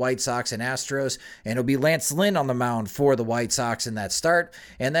watch the White Sox and Astros, and it'll be Lance Lynn on the mound for the White Sox in that start.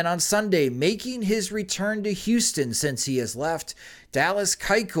 And then on Sunday, making his return to Houston since he has left, Dallas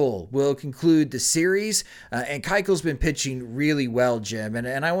Keuchel will conclude the series, and Keuchel's been pitching really well, Jim,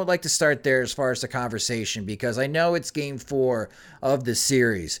 and I would like to start there as far as the conversation, because I know it's game 4 of the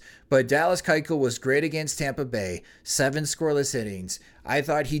series, but Dallas Keuchel was great against Tampa Bay, 7 scoreless innings. I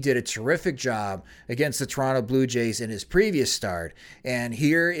thought he did a terrific job against the Toronto Blue Jays in his previous start, and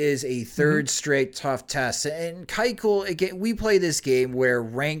here is a third straight tough test. And Keuchel, again, we play this game where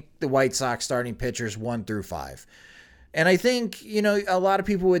rank the White Sox starting pitchers 1 through 5. And I think, a lot of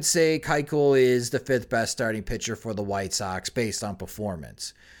people would say Keuchel is the 5th best starting pitcher for the White Sox based on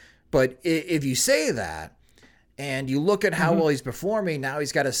performance. But if you say that, and you look at how well he's performing, now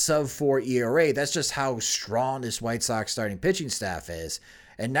he's got a sub-4 ERA. That's just how strong this White Sox starting pitching staff is.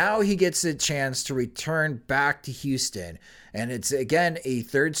 And now he gets a chance to return back to Houston. And it's, again, a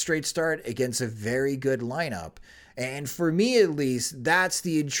 3rd straight start against a very good lineup. And for me, at least, that's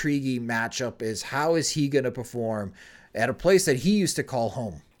the intriguing matchup, is how is he going to perform at a place that he used to call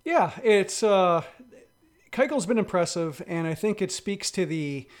home. Yeah, it's Keuchel's been impressive, and I think it speaks to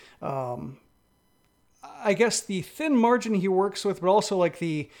the, I guess, the thin margin he works with, but also like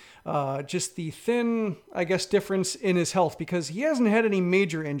the just the thin, I guess, difference in his health, because he hasn't had any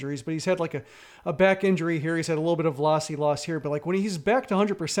major injuries, but he's had like a back injury here. He's had a little bit of velocity loss here, but like when he's back to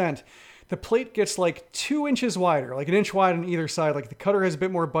 100%, the plate gets like 2 inches wider, like an inch wide on either side. Like the cutter has a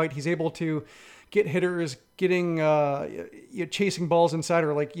bit more bite. He's able to get hitters getting chasing balls inside,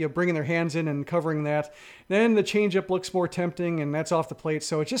 or like bringing their hands in and covering that. Then the changeup looks more tempting, and that's off the plate.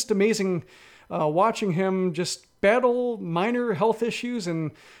 So it's just amazing watching him just battle minor health issues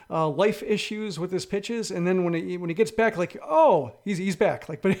and life issues with his pitches. And then when he gets back, like, oh, he's back.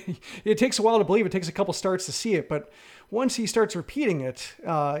 Like, but it takes a while to believe. It takes a couple starts to see it, but once he starts repeating it,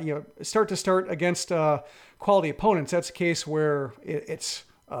 start to start against quality opponents, that's a case where it's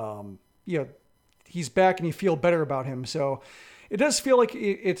he's back and you feel better about him. So it does feel like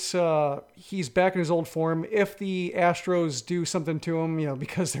he's back in his old form. If the Astros do something to him,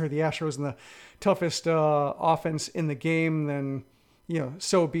 because they're the Astros and the toughest offense in the game, then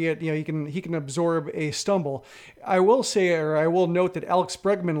so be it. He can absorb a stumble. I will say, or I will note, that Alex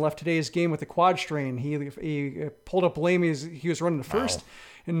Bregman left today's game with a quad strain. He pulled up lame as he was running to first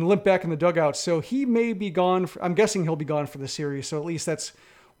and limped back in the dugout. So he may be gone. I'm guessing he'll be gone for the series. So at least that's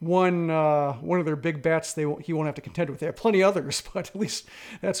one of their big bats he won't have to contend with. They have plenty of others, but at least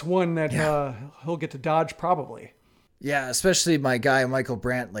that's one that he'll get to dodge probably. Yeah, especially my guy, Michael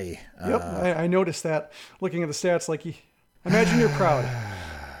Brantley. Yep, I noticed that looking at the stats. Like, imagine you're proud.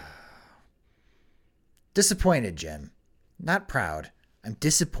 Disappointed, Jim. Not proud. I'm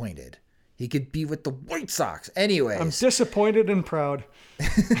disappointed. He could be with the White Sox. Anyways. I'm disappointed and proud.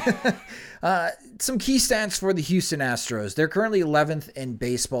 Some key stats for the Houston Astros. They're currently 11th in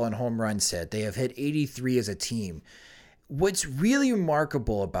baseball in home runs hit. They have hit 83 as a team. What's really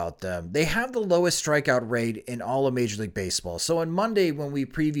remarkable about them, they have the lowest strikeout rate in all of Major League Baseball. So on Monday, when we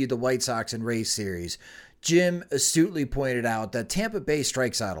previewed the White Sox and Rays series, Jim astutely pointed out that Tampa Bay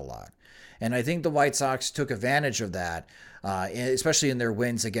strikes out a lot. And I think the White Sox took advantage of that, especially in their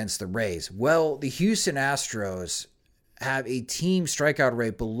wins against the Rays. Well, the Houston Astros have a team strikeout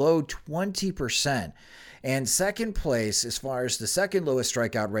rate below 20%. And second place, as far as the second lowest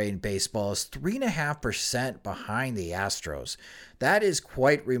strikeout rate in baseball, is 3.5% behind the Astros. That is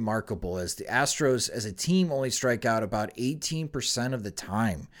quite remarkable, as the Astros as a team only strike out about 18% of the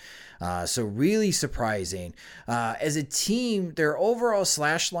time. So really surprising. As a team, their overall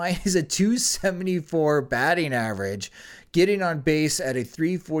slash line is a 274 batting average, getting on base at a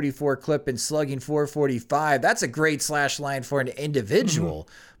 344 clip and slugging 445. That's a great slash line for an individual,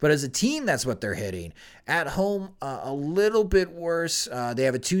 but as a team, that's what they're hitting. At home, a little bit worse. They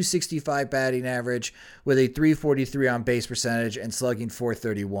have a 265 batting average with a 343 on base percentage and slugging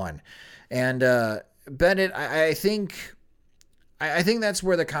 431. And Bennett, I think that's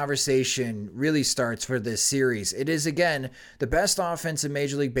where the conversation really starts for this series. It is, again, the best offense in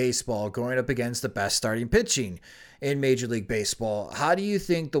Major League Baseball going up against the best starting pitching in Major League Baseball. How do you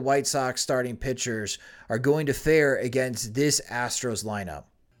think the White Sox starting pitchers are going to fare against this Astros lineup?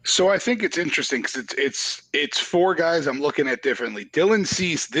 So I think it's interesting because it's four guys I'm looking at differently. Dylan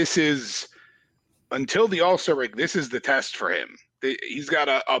Cease, this is, until the All-Star break, this is the test for him. He's got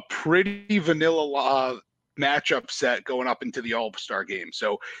a pretty vanilla matchup set going up into the All-Star game.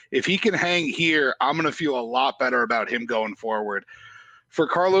 So if he can hang here, I'm going to feel a lot better about him going forward. For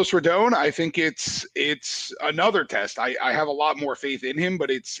Carlos Rodon, I think it's another test. I have a lot more faith in him,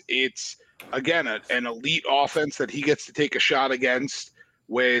 but it's again an elite offense that he gets to take a shot against,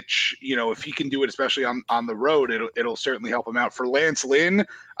 which, you know, if he can do it, especially on the road, it'll certainly help him out. For Lance Lynn,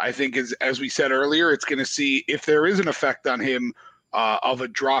 I think as we said earlier, it's going to see if there is an effect on him of a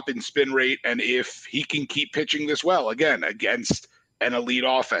drop in spin rate, and if he can keep pitching this well, again, against an elite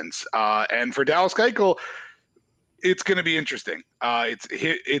offense. And for Dallas Keuchel, it's going to be interesting.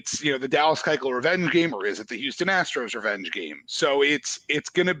 It's you know, the Dallas Keuchel revenge game, or is it the Houston Astros revenge game? So it's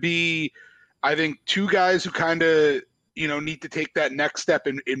going to be, I think, two guys who kind of, you know, need to take that next step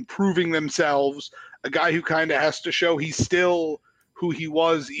in improving themselves. A guy who kind of has to show he's still who he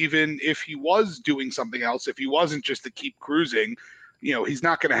was, even if he was doing something else, if he wasn't just to keep cruising. You know, he's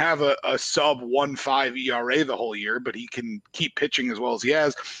not going to have a sub 1.5 ERA the whole year, but he can keep pitching as well as he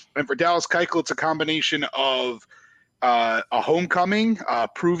has. And for Dallas Keuchel, it's a combination of a homecoming,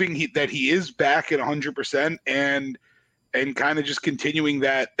 proving that he is back at 100%, and kind of just continuing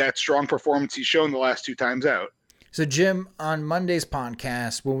that strong performance he's shown the last two times out. So, Jim, on Monday's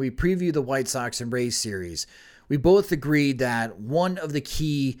podcast, when we preview the White Sox and Rays series, we both agreed that one of the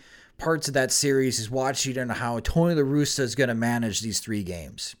key parts of that series is watching on how Tony La Russa is going to manage these three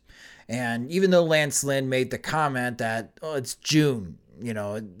games. And even though Lance Lynn made the comment that, oh, it's June, you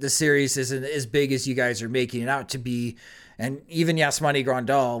know, the series isn't as big as you guys are making it out to be. And even Yasmani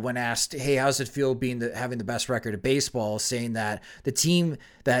Grandal, when asked, hey, how's it feel having the best record of baseball, saying that the team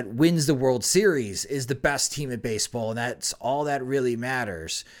that wins the World Series is the best team in baseball, and that's all that really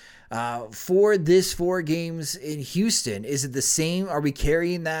matters. For this 4 games in Houston, is it the same? Are we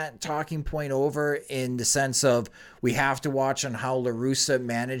carrying that talking point over in the sense of we have to watch on how La Russa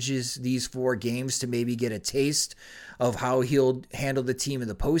manages these 4 games to maybe get a taste of how he'll handle the team in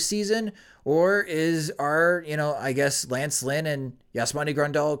the postseason? Or I guess Lance Lynn and Yasmani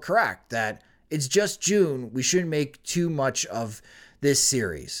Grandal correct that it's just June, we shouldn't make too much of this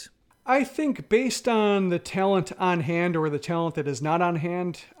series? I think based on the talent on hand or the talent that is not on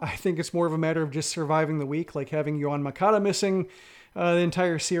hand, I think it's more of a matter of just surviving the week, like having Yoan Moncada missing the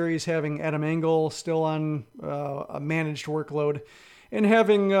entire series, having Adam Engel still on a managed workload, and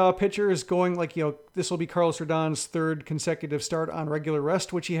having pitchers going like, you know, this will be Carlos Rodon's 3rd consecutive start on regular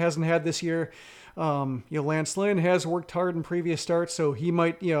rest, which he hasn't had this year. Lance Lynn has worked hard in previous starts, so he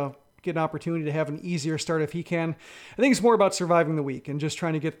might, get an opportunity to have an easier start if he can. I think it's more about surviving the week and just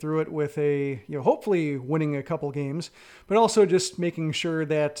trying to get through it with hopefully winning a couple games, but also just making sure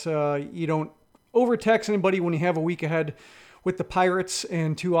that you don't overtax anybody when you have a week ahead with the Pirates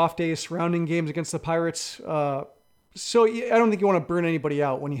and 2 off days surrounding games against the Pirates. So I don't think you want to burn anybody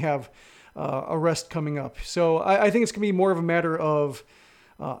out when you have a rest coming up. So I think it's going to be more of a matter of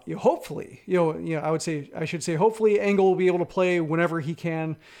hopefully, I should say, hopefully Engel will be able to play whenever he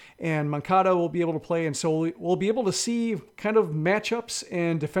can, and Moncada will be able to play. And so we'll be able to see kind of matchups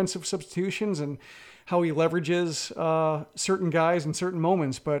and defensive substitutions and how he leverages certain guys in certain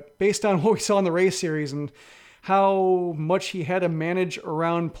moments. But based on what we saw in the Rays series and how much he had to manage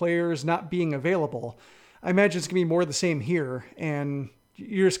around players not being available, I imagine it's going to be more of the same here. And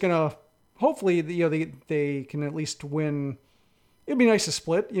you're just going to, hopefully, they can at least win. It'd be nice to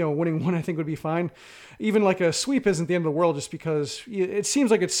split, winning one I think would be fine. Even like a sweep isn't the end of the world, just because it seems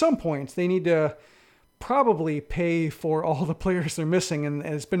like at some point they need to probably pay for all the players they're missing. And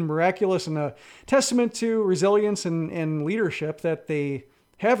it's been miraculous and a testament to resilience and leadership that they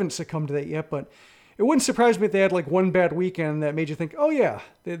haven't succumbed to that yet. But it wouldn't surprise me if they had like one bad weekend that made you think, oh yeah,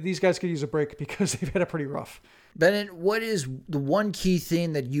 these guys could use a break, because they've had it pretty rough. Bennett, what is the one key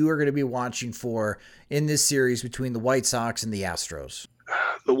thing that you are going to be watching for in this series between the White Sox and the Astros?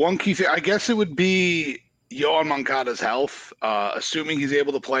 The one key thing, I guess it would be, Yoan Moncada's health, assuming he's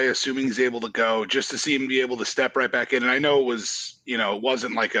able to play, assuming he's able to go, just to see him be able to step right back in. And I know it was, it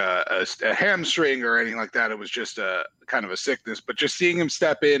wasn't like a hamstring or anything like that. It was just a kind of a sickness, but just seeing him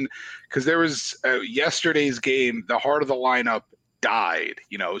step in, because there was yesterday's game, the heart of the lineup died,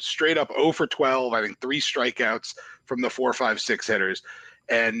 straight up 0 for 12, I think 3 strikeouts from the 4, 5, 6 hitters.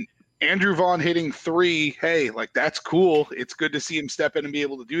 And Andrew Vaughn hitting 3, hey, like that's cool. It's good to see him step in and be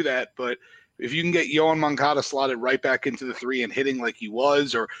able to do that. But if you can get Yoan Moncada slotted right back into the 3 and hitting like he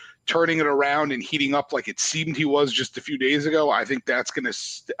was, or turning it around and heating up like it seemed he was just a few days ago, I think that's going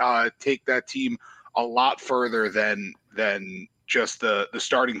to take that team a lot further than just the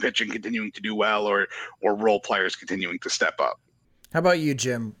starting pitching continuing to do well or role players continuing to step up. How about you,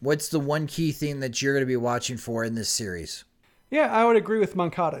 Jim? What's the one key thing that you're going to be watching for in this series? Yeah, I would agree with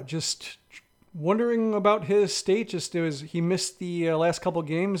Moncada. Just wondering about his state. He missed the last couple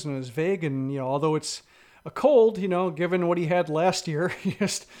games and it was vague. And although it's a cold, given what he had last year,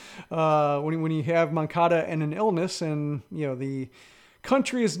 just when you have Moncada and an illness, and the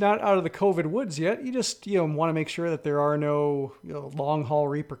country is not out of the COVID woods yet, you just want to make sure that there are no long haul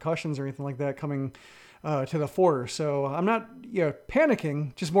repercussions or anything like that coming to the fore. So I'm not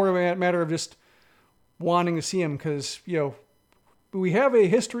panicking, just more of a matter of just wanting to see him, because we have a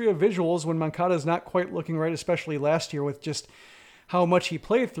history of visuals when Moncada is not quite looking right, especially last year with just how much he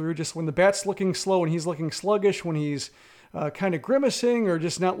played through. Just when the bat's looking slow and he's looking sluggish, when he's kind of grimacing or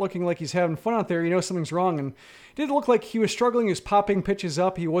just not looking like he's having fun out there, something's wrong. And it did look like he was struggling. He was popping pitches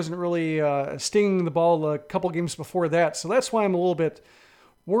up. He wasn't really stinging the ball a couple games before that. So that's why I'm a little bit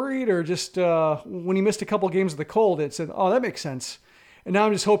worried, or just when he missed a couple games of the cold, it said, oh, that makes sense. And now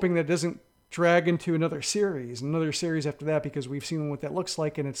I'm just hoping that it doesn't drag into another series after that, because we've seen what that looks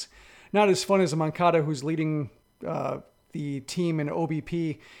like, and it's not as fun as a Moncada who's leading the team in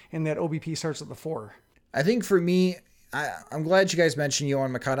OBP, and that OBP starts at the 4. I think for me, I'm glad you guys mentioned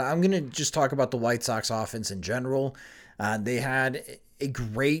Yoan Moncada. I'm going to just talk about the White Sox offense in general. They had a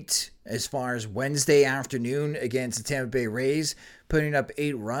great, as far as Wednesday afternoon against the Tampa Bay Rays, putting up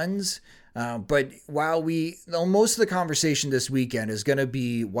 8 runs. But while most of the conversation this weekend is going to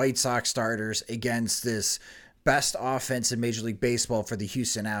be White Sox starters against this best offense in Major League Baseball for the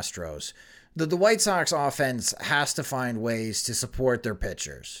Houston Astros, the White Sox offense has to find ways to support their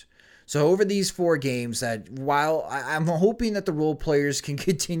pitchers. So over these 4 games, that while I'm hoping that the role players can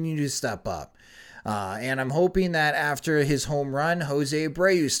continue to step up, and I'm hoping that after his home run, Jose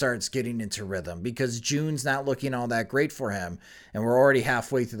Abreu starts getting into rhythm, because June's not looking all that great for him. And we're already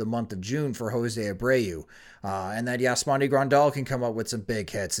halfway through the month of June for Jose Abreu. And that Yasmani Grandal can come up with some big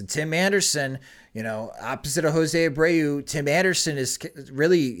hits. And Tim Anderson, opposite of Jose Abreu, Tim Anderson is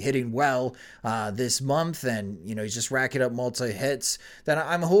really hitting well this month. And, he's just racking up multi-hits. That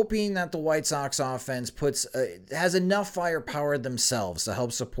I'm hoping that the White Sox offense has enough firepower themselves to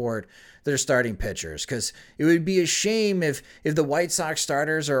help support their starting pitchers, because it would be a shame if the White Sox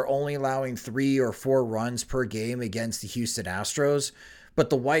starters are only allowing 3 or 4 runs per game against the Houston Astros,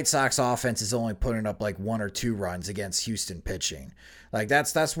 but the White Sox offense is only putting up like 1 or 2 runs against Houston pitching. Like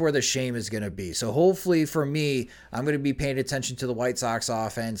that's where the shame is going to be. So hopefully for me, I'm going to be paying attention to the White Sox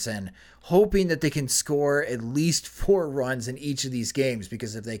offense and hoping that they can score at least 4 runs in each of these games,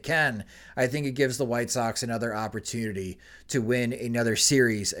 because if they can, I think it gives the White Sox another opportunity to win another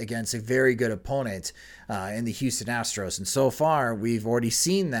series against a very good opponent in the Houston Astros. And so far, we've already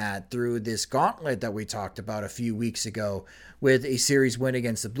seen that through this gauntlet that we talked about a few weeks ago, with a series win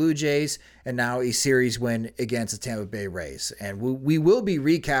against the Blue Jays and now a series win against the Tampa Bay Rays. And we will be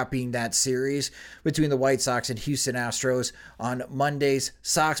recapping that series between the White Sox and Houston Astros on Monday's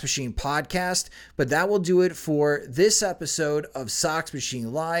Sox Machine podcast. But that will do it for this episode of Sox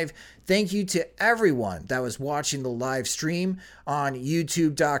Machine Live. Thank you to everyone that was watching the live stream on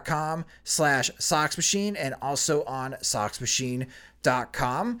youtube.com/SoxMachine and also on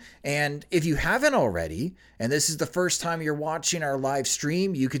SoxMachine.com. And if you haven't already, and this is the first time you're watching our live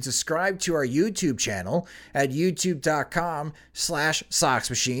stream, you can subscribe to our YouTube channel at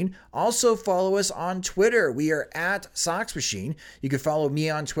youtube.com/SoxMachine. Also follow us on Twitter. We are at SoxMachine. You can follow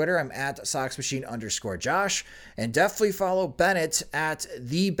me on Twitter. I'm at SoxMachine_Josh. And definitely follow Bennett at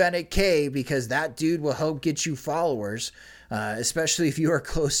TheBennettK, because that dude will help get you followers, especially if you are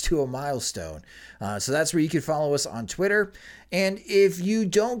close to a milestone. So that's where you can follow us on Twitter. And if you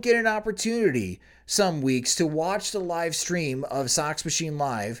don't get an opportunity some weeks to watch the live stream of Sox Machine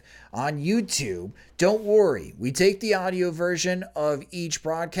Live on YouTube, don't worry. We take the audio version of each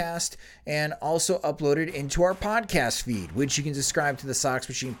broadcast and also upload it into our podcast feed, which you can subscribe to the Sox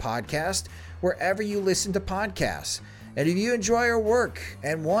Machine podcast wherever you listen to podcasts. And if you enjoy our work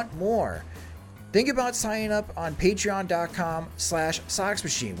and want more, think about signing up on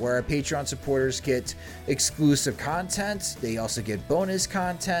patreon.com/SoxMachine, where our Patreon supporters get exclusive content. They also get bonus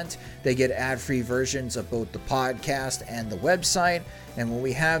content. They get ad-free versions of both the podcast and the website. And when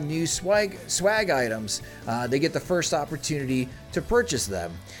we have new swag items, they get the first opportunity to purchase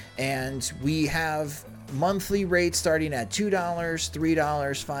them. And we have monthly rates starting at $2,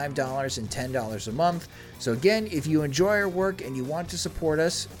 $3, $5, and $10 a month. So again, if you enjoy our work and you want to support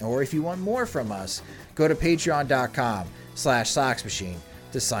us, or if you want more from us, go to patreon.com/SoxMachine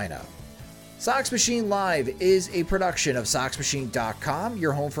to sign up. Sox Machine Live is a production of SoxMachine.com,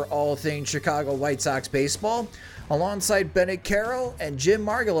 your home for all things Chicago White Sox baseball. Alongside Bennett Carroll and Jim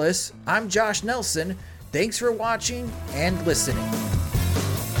Margulis, I'm Josh Nelson. Thanks for watching and listening.